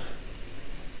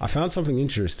 I found something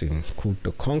interesting called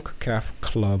the CONCACAF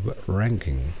Club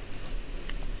Ranking.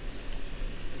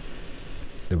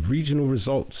 The regional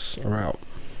results are out.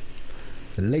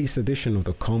 The latest edition of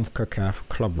the CONCACAF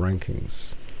Club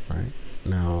Rankings, right?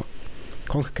 Now,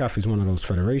 CONCACAF is one of those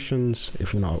federations.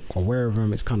 If you're not aware of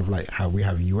them, it's kind of like how we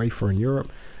have UEFA in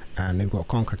Europe, and they've got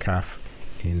CONCACAF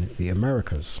in the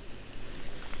Americas.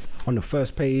 On the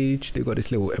first page, they've got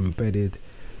this little embedded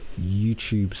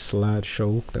YouTube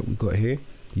slideshow that we've got here.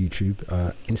 YouTube,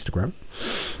 Instagram.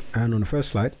 And on the first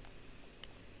slide,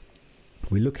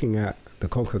 we're looking at the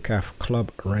CONCACAF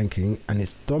Club Ranking, and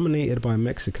it's dominated by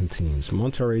Mexican teams.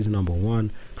 Monterrey's number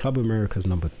 1, Club America's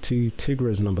number 2,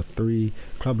 Tigres number 3,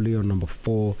 Club Leon number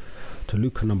 4,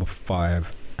 Toluca number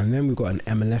 5, and then we've got an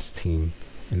MLS team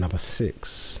in number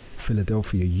 6,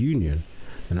 Philadelphia Union,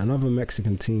 and another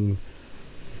Mexican team,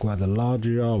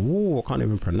 Guadalajara. I can't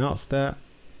even pronounce that.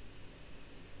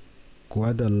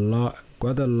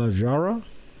 Guadalajara,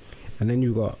 and then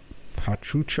you got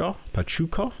Pachuca,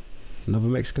 another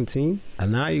Mexican team.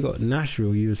 And now you got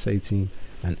Nashville USA team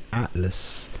and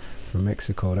Atlas from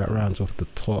Mexico. That rounds off the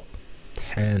top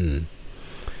 10.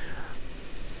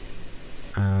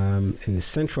 In the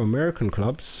Central American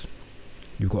clubs,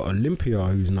 you've got Olympia,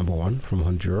 who's number 1 from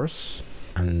Honduras,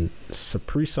 and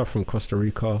Saprissa from Costa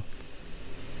Rica,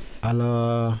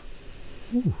 Alajuelense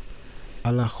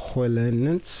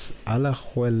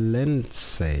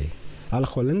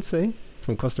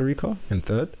from Costa Rica in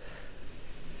 3rd,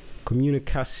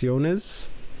 Comunicaciones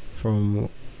from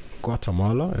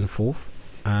Guatemala in 4th,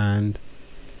 and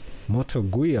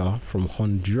Motagua from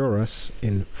Honduras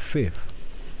in 5th.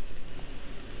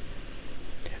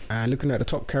 And looking at the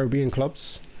top Caribbean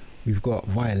clubs, we've got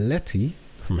Violetti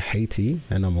from Haiti,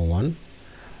 they're number 1.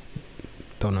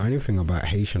 Don't know anything about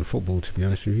Haitian football, to be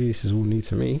honest with you. This is all new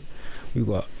to me. We've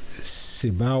got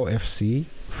Cibao FC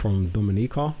from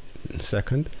Dominica in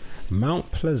 2nd.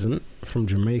 Mount Pleasant from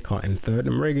Jamaica in 3rd.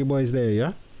 Them reggae boys there,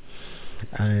 yeah?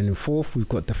 And in 4th, we've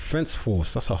got Defence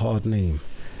Force. That's a hard name.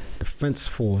 Defence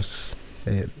Force,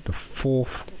 the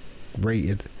 4th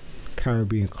rated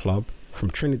Caribbean club from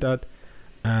Trinidad.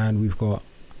 And we've got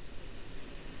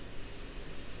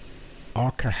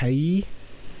Arcahaie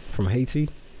from Haiti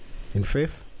in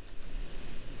 5th.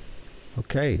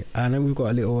 Okay, and then we've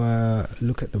got a little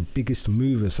look at the biggest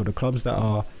movers, so the clubs that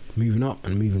are moving up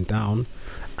and moving down.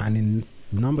 And in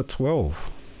number 12,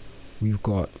 we've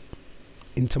got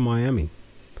Inter Miami.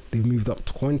 They've moved up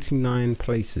 29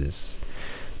 places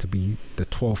to be the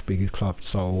 12th biggest club.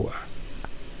 So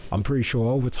I'm pretty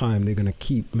sure over time they're going to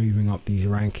keep moving up these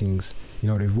rankings. You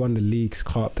know, they've won the Leagues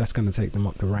Cup. That's going to take them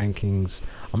up the rankings.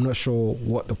 I'm not sure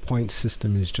what the point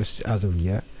system is just as of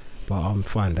yet, but I'll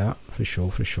find out for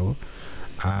sure.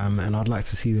 And I'd like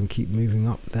to see them keep moving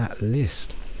up that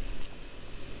list.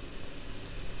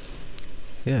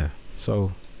 Yeah,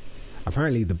 so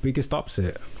apparently the biggest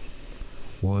upset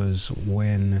was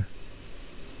when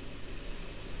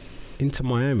Inter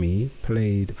Miami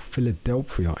played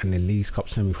Philadelphia in the Leagues Cup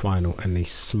semi-final and they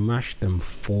smashed them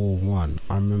 4-1.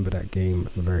 I remember that game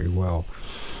very well.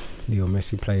 Leo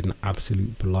Messi played an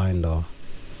absolute blinder.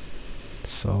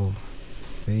 So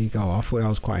there you go. I thought that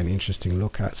was quite an interesting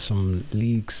look at some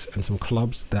leagues and some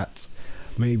clubs that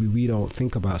maybe we don't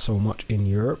think about so much in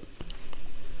Europe.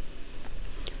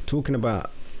 Talking about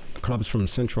clubs from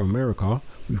Central America,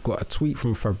 we've got a tweet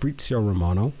from Fabrizio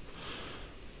Romano.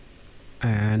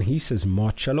 And he says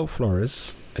Marcelo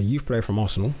Flores, a youth player from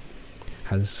Arsenal,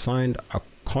 has signed a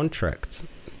contract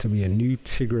to be a new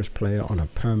Tigres player on a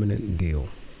permanent deal.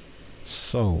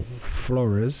 So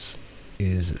Flores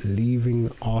is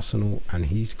leaving Arsenal and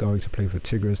he's going to play for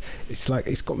Tigres.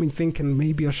 It's got me thinking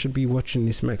maybe I should be watching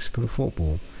this Mexican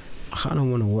football. I kind of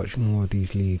want to watch more of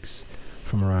these leagues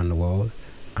from around the world.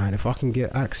 And if I can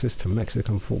get access to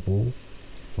Mexican football,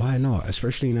 why not?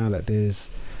 Especially now that there's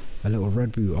a little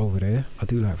red boot over there. I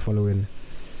do like following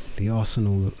the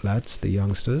Arsenal lads, the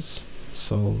youngsters.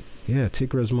 So yeah,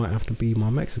 Tigres might have to be my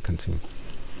Mexican team.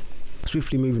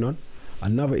 Swiftly moving on,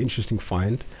 another interesting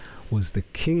find was the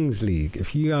Kings League.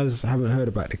 If you guys haven't heard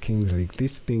about the Kings League,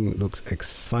 this thing looks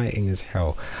exciting as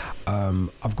hell.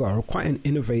 I've got quite an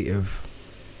innovative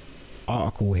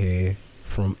article here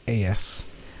from AS.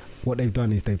 What they've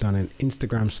done is they've done an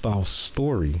Instagram style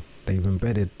story. They've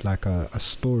embedded like a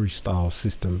story style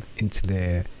system into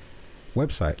their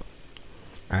website.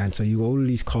 And so you got all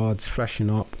these cards flashing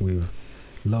up with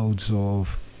loads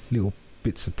of little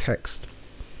bits of text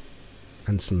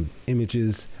and some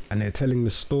images, and they're telling the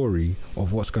story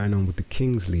of what's going on with the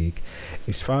Kings League.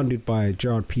 It's founded by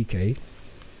Gerard Piqué,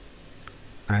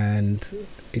 and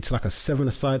it's like a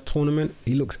 7-a-side tournament.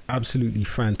 It looks absolutely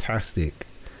fantastic,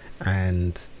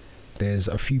 and there's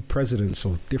a few presidents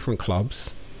of different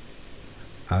clubs.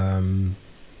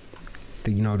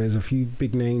 There's a few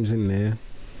big names in there.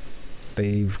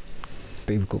 They're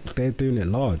doing it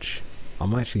large.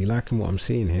 I'm actually liking what I'm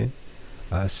seeing here.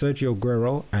 Sergio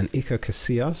Aguero and Iker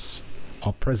Casillas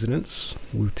are presidents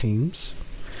with teams.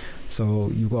 So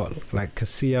you've got like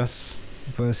Casillas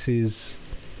versus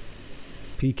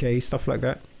PK, stuff like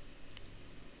that.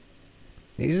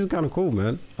 This is kind of cool,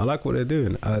 man. I like what they're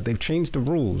doing. They've changed the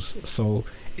rules, so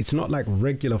it's not like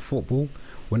regular football.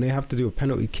 When they have to do a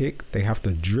penalty kick, they have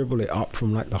to dribble it up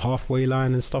from like the halfway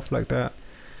line and stuff like that.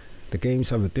 The games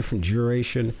have a different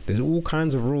duration. There's all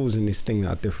kinds of rules in this thing that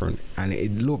are different, and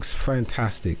it looks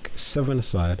fantastic.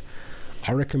 7-a-side.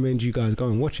 I recommend you guys go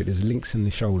and watch it. There's links in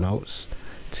the show notes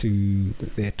to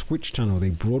their Twitch channel. They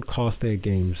broadcast their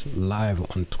games live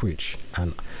on Twitch,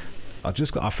 and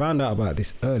I found out about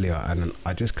this earlier, and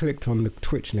I just clicked on the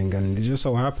Twitch link, and it just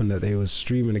so happened that they was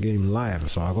streaming the game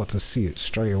live, so I got to see it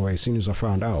straight away as soon as I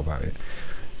found out about it.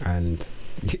 and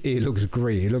it looks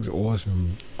great. It looks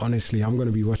awesome. Honestly, I'm going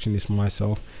to be watching this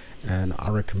myself, and I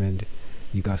recommend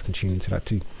you guys can tune into that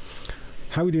too.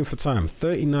 How we doing for time?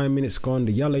 39 minutes gone.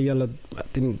 The yalla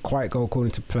didn't quite go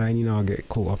according to plan. You know, I get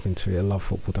caught up into it. I love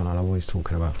football, don't I? I'm always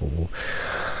talking about football.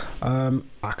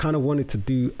 I kind of wanted to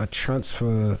do a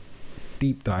transfer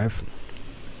deep dive,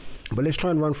 but let's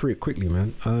try and run through it quickly,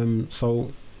 man.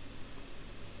 So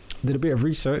did a bit of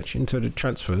research into the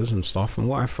transfers and stuff, and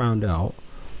what I found out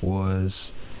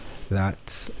was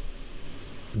that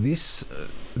this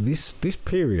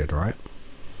period, right,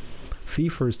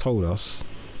 FIFA has told us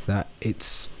that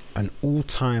it's an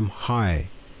all-time high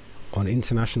on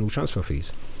international transfer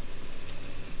fees.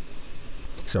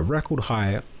 It's a record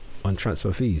high on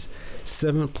transfer fees,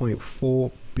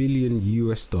 $7.4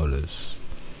 billion.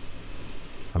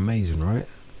 Amazing, right?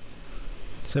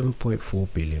 7.4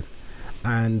 billion.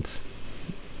 And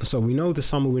so we know the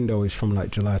summer window is from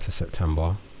like July to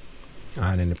September,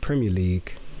 and in the Premier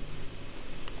League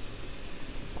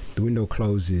the window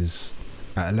closes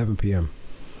at 11 p.m.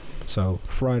 So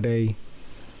Friday,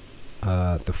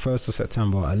 the 1st of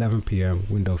September, 11 p.m,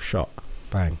 window shut,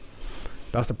 bang.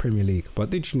 That's the Premier League. But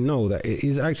did you know that it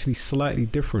is actually slightly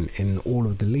different in all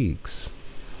of the leagues?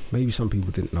 Maybe some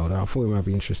people didn't know that. I thought it might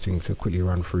be interesting to quickly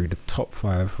run through the top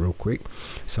 5 real quick.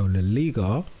 So La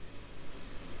Liga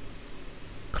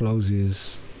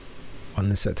closes on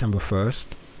the September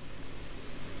 1st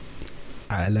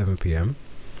at 11 p.m.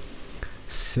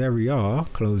 Serie A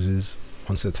closes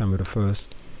on September the 1st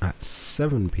at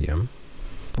 7 p.m.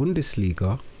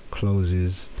 Bundesliga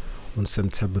closes on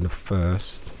September the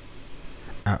 1st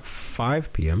at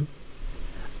 5 p.m.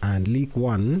 and League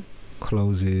One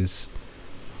closes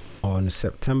on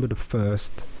September the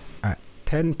 1st at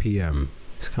 10 p.m.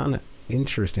 It's kind of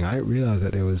interesting. I didn't realize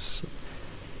that there was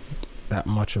that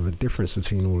much of a difference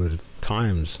between all of the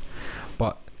times.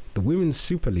 But the Women's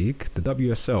Super League, the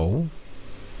WSL,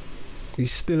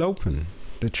 is still open.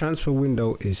 The transfer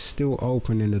window is still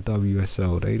open in the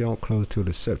WSL. They don't close till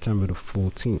the September the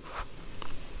 14th.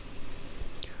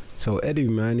 So Eddie,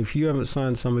 man, if you haven't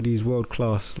signed some of these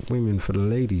world-class women for the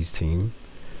ladies team,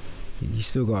 you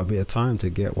still got a bit of time to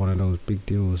get one of those big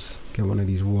deals. Get one of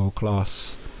these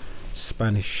world-class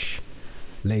Spanish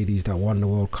ladies that won the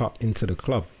World Cup into the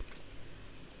club.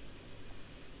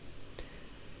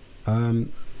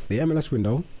 The MLS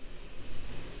window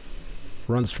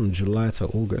runs from July to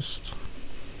August.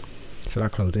 So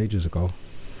that closed ages ago.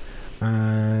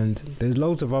 And there's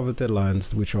loads of other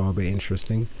deadlines which are a bit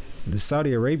interesting. The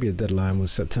Saudi Arabia deadline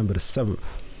was September the 7th.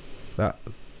 That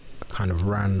kind of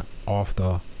ran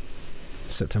after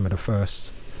September the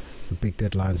 1st. The big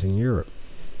deadlines in Europe,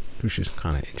 which is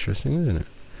kind of interesting, isn't it?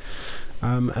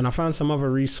 And I found some other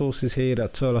resources here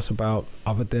that tell us about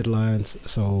other deadlines.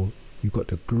 So you've got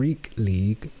the Greek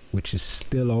League, which is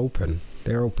still open.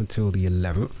 They're open till the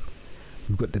 11th.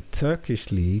 We've got the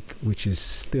Turkish League, which is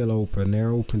still open.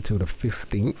 They're open till the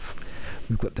 15th.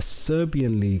 We've got the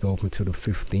Serbian League open till the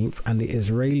 15th, and the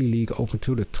Israeli League open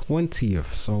till the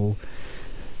 20th. So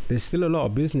there's still a lot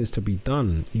of business to be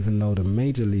done, even though the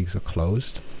major leagues are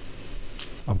closed.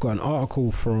 I've got an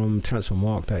article from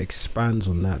Transfermarkt that expands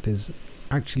on that. There's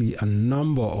actually a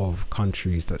number of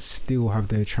countries that still have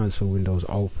their transfer windows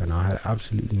open. I had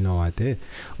absolutely no idea.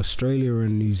 Australia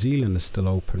and New Zealand are still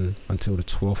open until the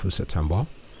 12th of September.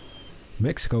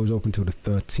 Mexico is open till the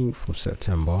 13th of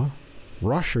September.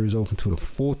 Russia is open till the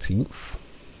 14th.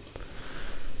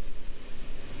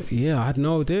 Yeah, I had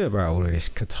no idea about all of this.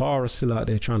 Qatar are still out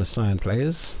there trying to sign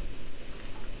players.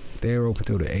 They're open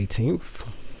till the 18th.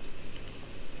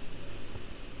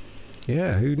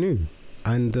 Yeah, who knew?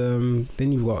 And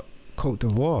then you've got Cote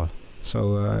d'Ivoire.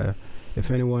 So if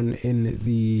anyone in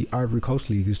the Ivory Coast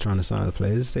League is trying to sign the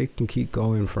players, they can keep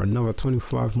going for another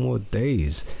 25 more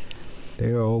days.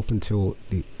 They are open till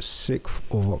the 6th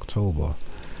of October.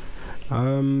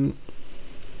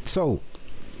 So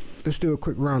let's do a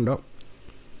quick roundup.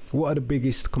 What are the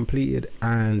biggest completed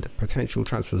and potential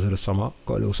transfers of the summer?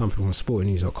 Got a little something from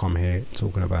sportingnews.com here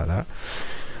talking about that.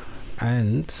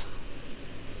 And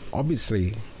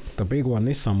obviously the big one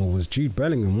this summer was Jude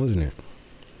Bellingham, wasn't it?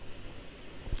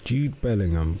 Jude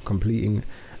Bellingham completing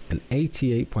an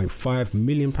 £88.5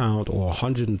 million or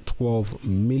 $112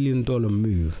 million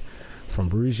move from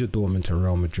Borussia Dortmund to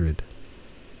Real Madrid.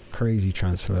 Crazy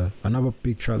transfer. Another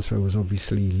big transfer was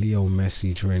obviously Leo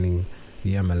Messi joining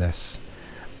the MLS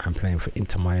and playing for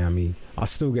Inter Miami. I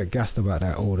still get gassed about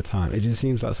that all the time. It just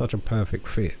seems like such a perfect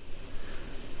fit.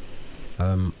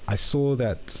 I saw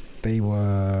that they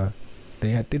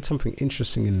did something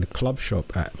interesting in the club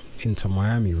shop at Inter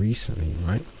Miami recently,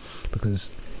 right?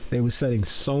 Because they were selling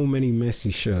so many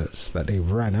Messi shirts that they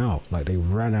ran out. Like, they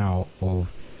ran out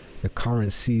of the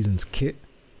current season's kit.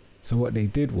 So what they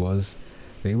did was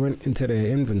they went into their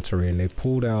inventory and they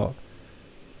pulled out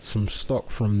some stock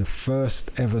from the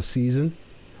first ever season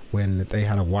when they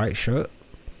had a white shirt.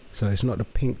 So it's not the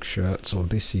pink shirts of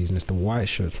this season, it's the white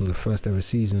shirts from the first ever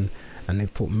season, and they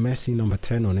put Messi number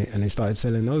 10 on it, and they started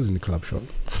selling those in the club shop.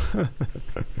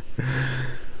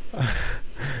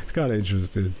 It's kind of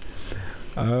interesting.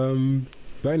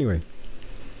 But anyway,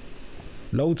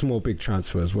 loads more big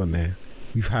transfers, weren't there?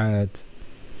 We've had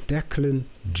Declan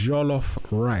Jollof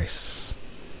Rice,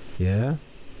 yeah,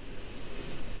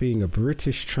 being a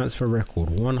British transfer record,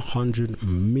 £100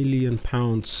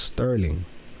 million sterling,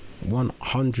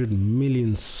 100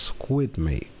 million squid,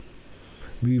 mate.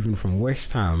 Moving from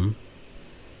West Ham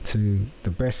to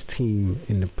the best team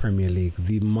in the Premier League,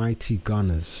 the mighty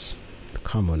Gunners.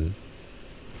 Come on.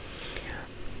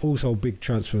 Also, big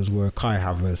transfers were Kai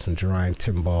Havertz and Jurrien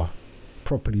Timber,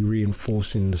 properly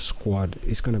reinforcing the squad.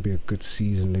 It's going to be a good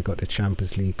season. They got the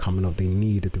Champions League coming up. They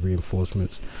needed the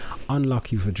reinforcements.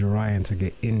 Unlucky for Jurrien to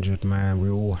get injured, man.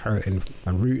 We're all hurting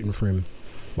and rooting for him,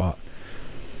 but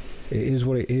it is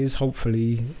what it is.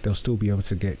 Hopefully they'll still be able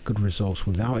to get good results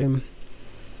without him.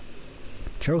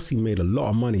 Chelsea made a lot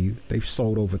of money. They've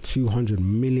sold over £200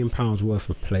 million worth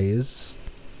of players,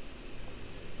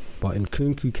 but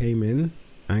Nkunku came in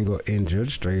and got injured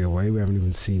straight away. We haven't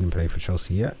even seen him play for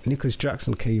Chelsea yet. Nicholas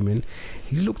Jackson came in.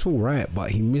 He's looked all right,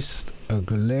 but he missed a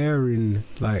glaring,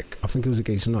 like, I think it was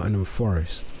against Nottingham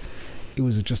Forest. It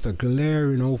was just a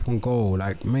glaring open goal.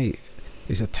 Like, mate,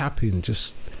 it's a tap in.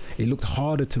 Just, it looked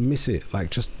harder to miss it. Like,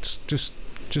 just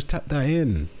tap that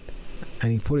in,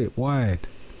 and he put it wide.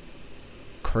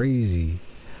 Crazy.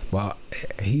 But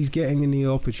he's getting in the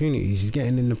opportunities. He's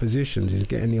getting in the positions. He's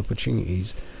getting the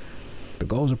opportunities. The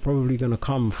goals are probably going to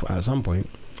come at some point,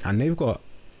 and they've got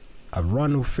a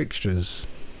run of fixtures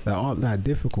that aren't that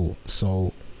difficult,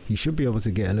 so he should be able to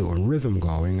get a little rhythm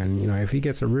going. And, you know, if he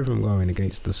gets a rhythm going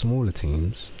against the smaller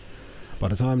teams, by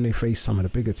the time they face some of the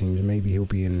bigger teams, maybe he'll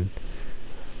be in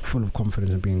full of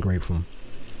confidence and being grateful.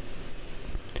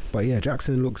 But yeah,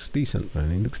 Jackson looks decent,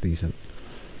 man. He looks decent.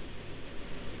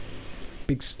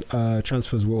 Big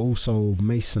transfers were also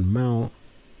Mason Mount,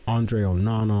 Andre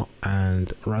Onana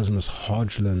and Rasmus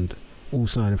Højlund, all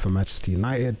signing for Manchester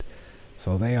United,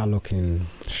 so they are looking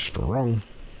strong.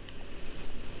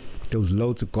 There was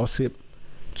loads of gossip.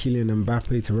 Kylian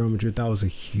Mbappe to Real Madrid, that was a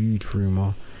huge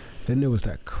rumour. Then there was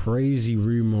that crazy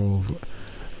rumour of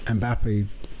Mbappe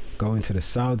going to the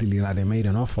Saudi League, like they made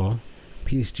an offer.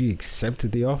 PSG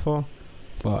accepted the offer,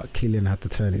 but Kylian had to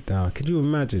turn it down. Could you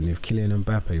imagine if Kylian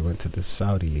Mbappe went to the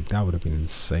Saudi League? That would have been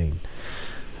insane.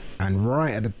 And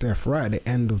right at the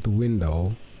end of the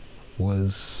window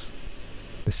was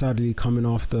the Saudi League coming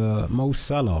after Mo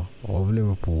Salah of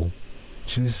Liverpool.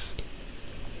 Just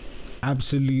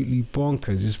absolutely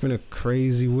bonkers. It's been a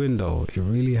crazy window. It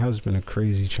really has been a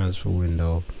crazy transfer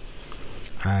window.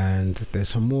 And there's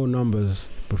some more numbers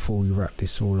before we wrap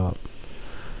this all up.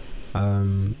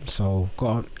 So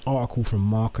got an article from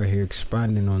Marca here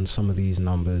expanding on some of these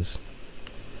numbers.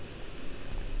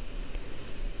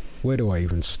 Where do I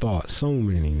even start? So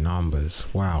many numbers.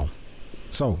 Wow.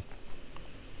 So,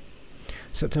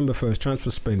 September 1st, transfer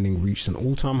spending reached an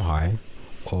all-time high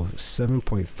of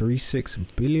 $7.36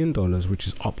 billion, which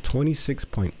is up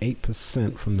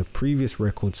 26.8% from the previous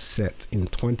record set in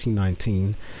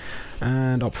 2019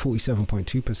 and up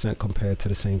 47.2% compared to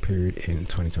the same period in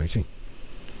 2022.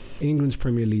 England's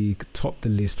Premier League topped the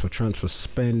list for transfer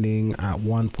spending at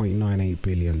 $1.98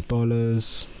 billion.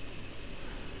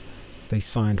 They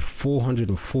signed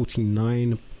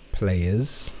 449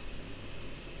 players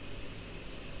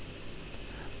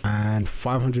and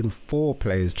 504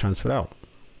 players transferred out.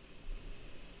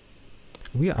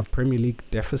 Are we at a Premier League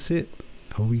deficit?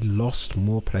 Have we lost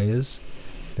more players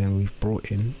than we've brought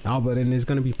in? Oh, but then there's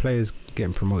going to be players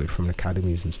getting promoted from the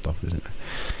academies and stuff, isn't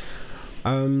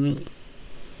there?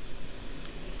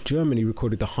 Germany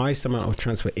recorded the highest amount of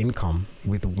transfer income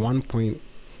with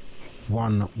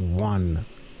 $1.11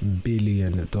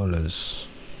 billion.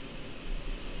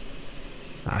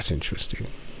 That's interesting.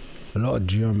 A lot of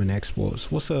German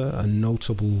exports. What's a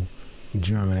notable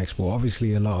German export?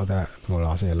 Obviously a lot of that, well,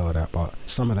 I'll say a lot of that, but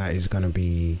some of that is going to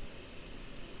be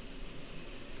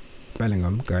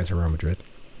Bellingham going to Real Madrid.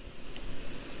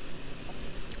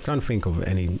 Can't think of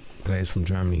any players from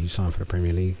Germany who signed for the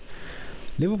Premier League.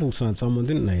 Liverpool signed someone,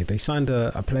 didn't they? They signed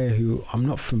a player who I'm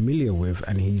not familiar with,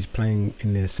 and he's playing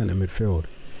in their centre midfield.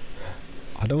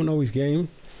 I don't know his game.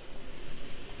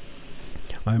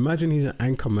 I imagine he's an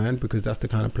anchor man because that's the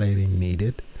kind of player they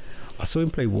needed. I saw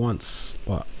him play once,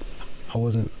 but I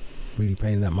wasn't really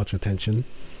paying that much attention.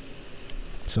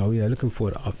 So yeah, looking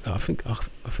forward. I think I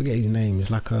forget his name.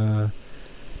 He's like a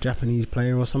Japanese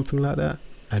player or something like that,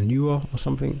 Anua or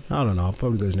something. I don't know. I'll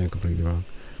probably got his name completely wrong.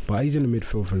 But he's in the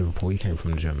midfield for Liverpool. He came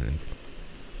from the German league.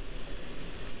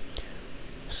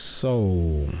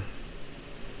 So,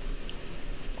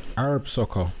 Arab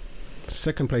soccer,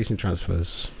 second place in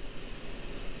transfers.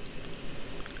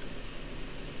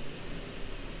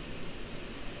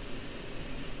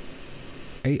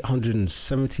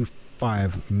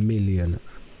 $875 million.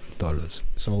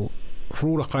 So, for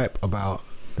all the hype about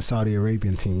the Saudi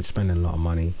Arabian team spending a lot of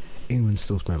money, England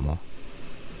still spent more.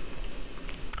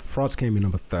 France came in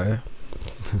number third.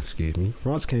 Excuse me.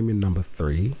 France came in number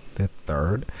 3. They're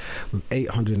third with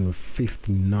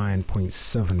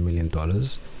 $859.7 million.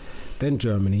 Then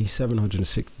Germany,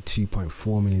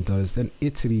 $762.4 million. Then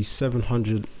Italy,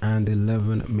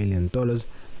 $711 million.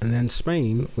 And then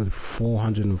Spain with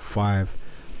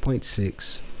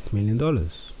 $405.6 million.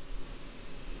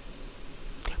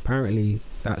 Apparently,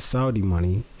 that Saudi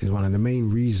money is one of the main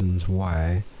reasons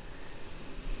why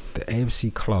the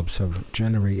AFC clubs have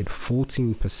generated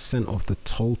 14% of the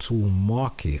total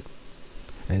market,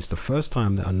 and it's the first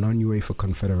time that a non-UEFA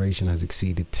confederation has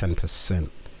exceeded 10%.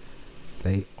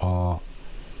 They are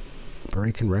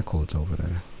breaking records over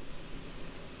there.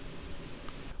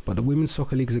 But the women's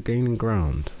soccer leagues are gaining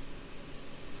ground.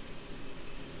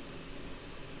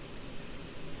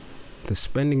 The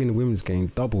spending in the women's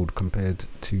game doubled compared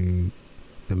to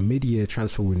the mid-year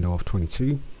transfer window of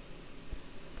 22.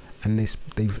 And it's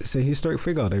a historic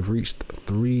figure. They've reached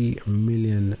 $3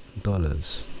 million.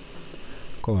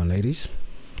 Go on, ladies.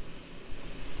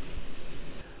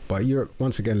 But Europe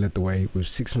once again led the way with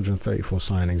 634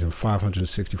 signings and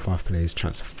 565 players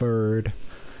transferred.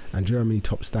 And Germany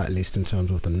tops that list in terms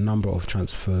of the number of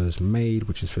transfers made,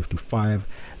 which is 55.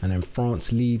 And then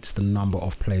France leads the number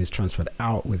of players transferred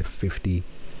out with 53.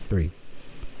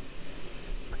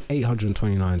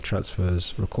 829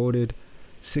 transfers recorded.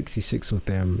 66 of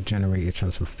them generated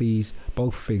transfer fees.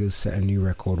 Both figures set a new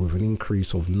record with an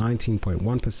increase of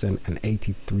 19.1% and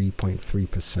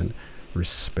 83.3%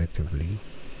 respectively.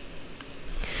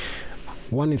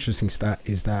 One interesting stat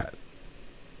is that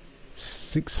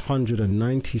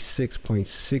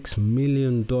 $696.6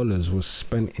 million was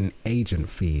spent in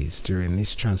agent fees during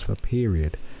this transfer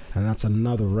period, and that's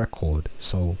another record.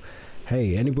 So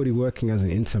hey, anybody working as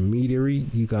an intermediary,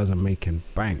 you guys are making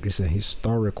bank. It's a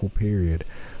historical period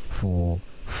for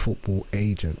football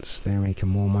agents. They're making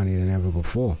more money than ever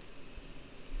before.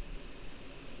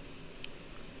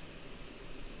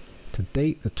 To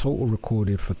date, the total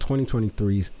recorded for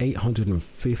 2023 is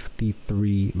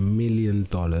 $853 million,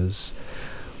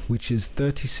 which is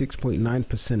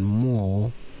 36.9%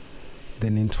 more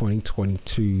than in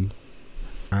 2022.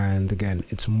 And again,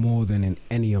 it's more than in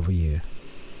any other year.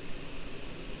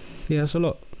 Yeah, that's a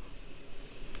lot.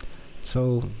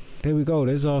 So there we go.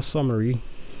 There's our summary.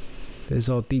 There's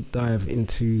our deep dive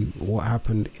into what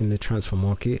happened in the transfer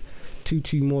market.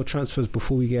 Two more transfers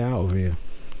before we get out of here.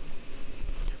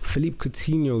 Philippe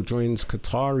Coutinho joins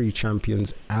Qatari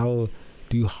champions Al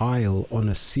Duhail on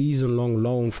a season-long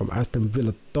loan from Aston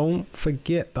Villa. Don't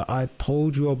forget that I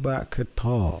told you about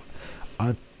Qatar.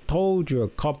 I told you a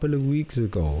couple of weeks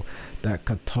ago that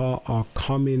Qatar are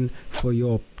coming for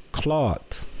your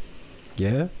clot.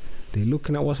 Yeah, they're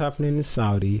looking at what's happening in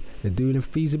Saudi. They're doing a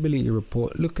feasibility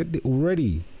report. Look at it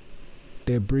already.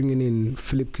 They're bringing in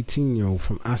Philippe Coutinho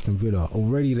from Aston Villa.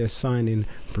 Already they're signing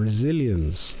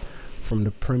Brazilians from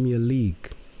the Premier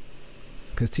League.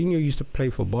 Coutinho used to play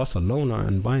for Barcelona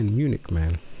and Bayern Munich,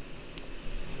 man.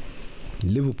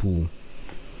 Liverpool.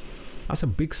 That's a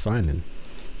big signing.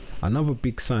 Another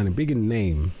big signing, big in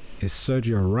name, is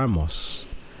Sergio Ramos.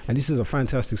 And this is a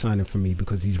fantastic signing for me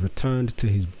because he's returned to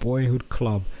his boyhood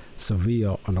club,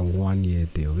 Sevilla, on a 1-year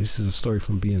deal. This is a story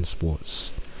from beIN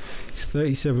Sports. He's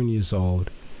 37 years old.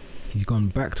 He's gone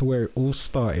back to where it all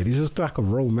started. It's just like a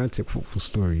romantic football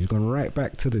story. He's gone right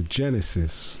back to the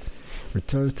genesis.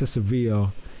 Returns to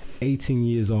Sevilla 18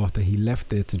 years after he left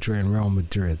there to join Real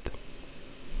Madrid.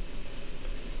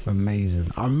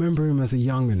 Amazing. I remember him as a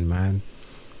young'un, man.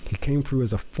 He came through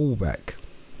as a fullback.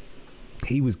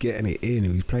 He was getting it in.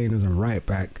 He was playing as a right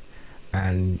back.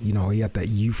 And, you know, he had that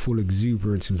youthful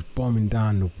exuberance. He was bombing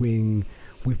down the wing,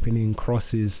 whipping in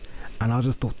crosses. And I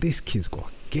just thought, this kid's got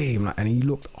a game. And he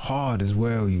looked hard as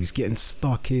well. He was getting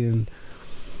stuck in.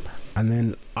 And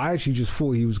then I actually just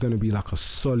thought he was going to be like a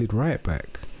solid right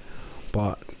back.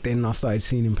 But then I started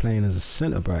seeing him playing as a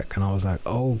centre back. And I was like,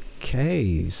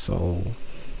 okay,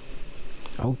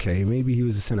 maybe he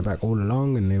was a centre back all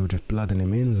along and they were just blooding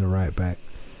him in as a right back.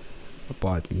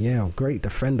 But yeah, great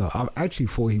defender. I actually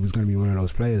thought he was going to be one of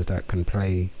those players that can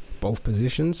play both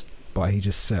positions, but he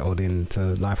just settled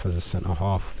into life as a centre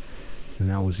half, and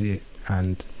that was it.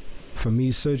 And for me,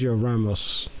 Sergio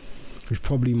Ramos is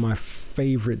probably my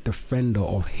favourite defender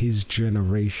of his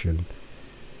generation.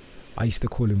 I used to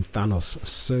call him Thanos,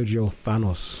 Sergio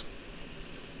Thanos.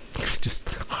 I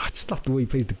just love the way he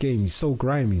plays the game. He's so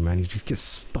grimy, man. He just gets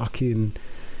stuck in.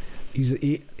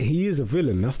 He is a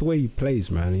villain. That's the way he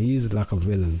plays, man. He is like a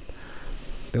villain.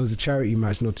 There was a charity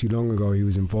match not too long ago he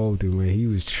was involved in where he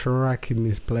was tracking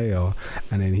this player,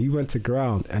 and then he went to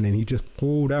ground and then he just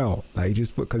pulled out. Like, he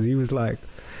just, because he was like,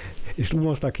 it's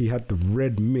almost like he had the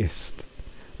red mist.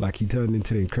 Like, he turned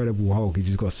into the Incredible Hulk. He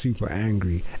just got super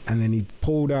angry, and then he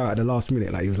pulled out at the last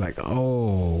minute. Like, he was like,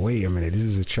 oh, wait a minute, this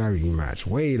is a charity match.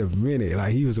 Wait a minute.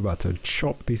 Like, he was about to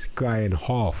chop this guy in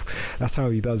half. That's how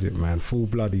he does it, man.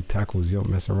 Full-blooded tackles. You don't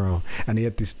mess around. And he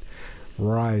had this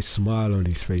wry smile on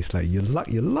his face. Like, you're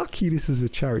lucky this is a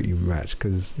charity match,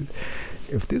 because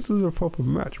if this was a proper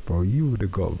match, bro, you would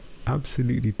have got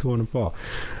absolutely torn apart.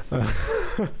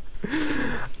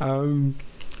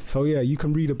 So, yeah, you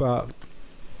can read about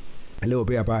a little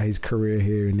bit about his career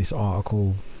here in this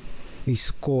article. He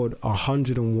scored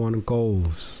 101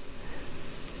 goals.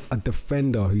 A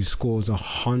defender who scores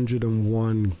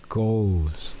 101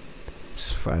 goals.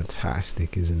 It's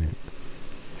fantastic, isn't it?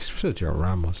 It's Sergio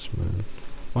Ramos, man.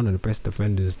 One of the best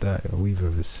defenders that we've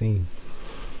ever seen.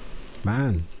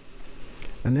 Man.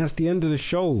 And that's the end of the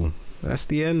show. That's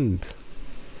the end.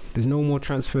 There's no more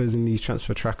transfers in these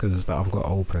transfer trackers that I've got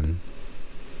open.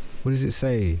 What does it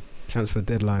say? Transfer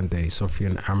deadline day,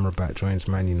 Sofian Amrabat joins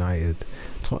Man United.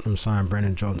 Tottenham signed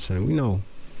Brennan Johnson. We know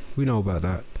about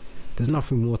that. There's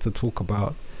nothing more to talk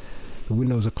about. The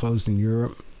windows are closed in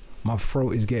Europe. My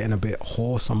throat is getting a bit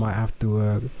hoarse. I might have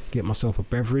to get myself a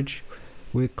beverage.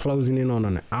 We're closing in on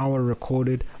an hour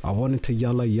recorded. I wanted to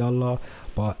yalla,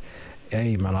 but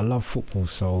hey, man, I love football,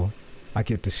 so I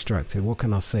get distracted. What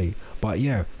can I say? But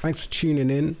yeah, thanks for tuning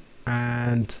in,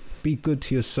 and be good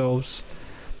to yourselves.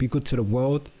 Be good to the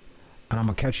world. And I'm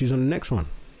going to catch you on the next one.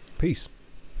 Peace.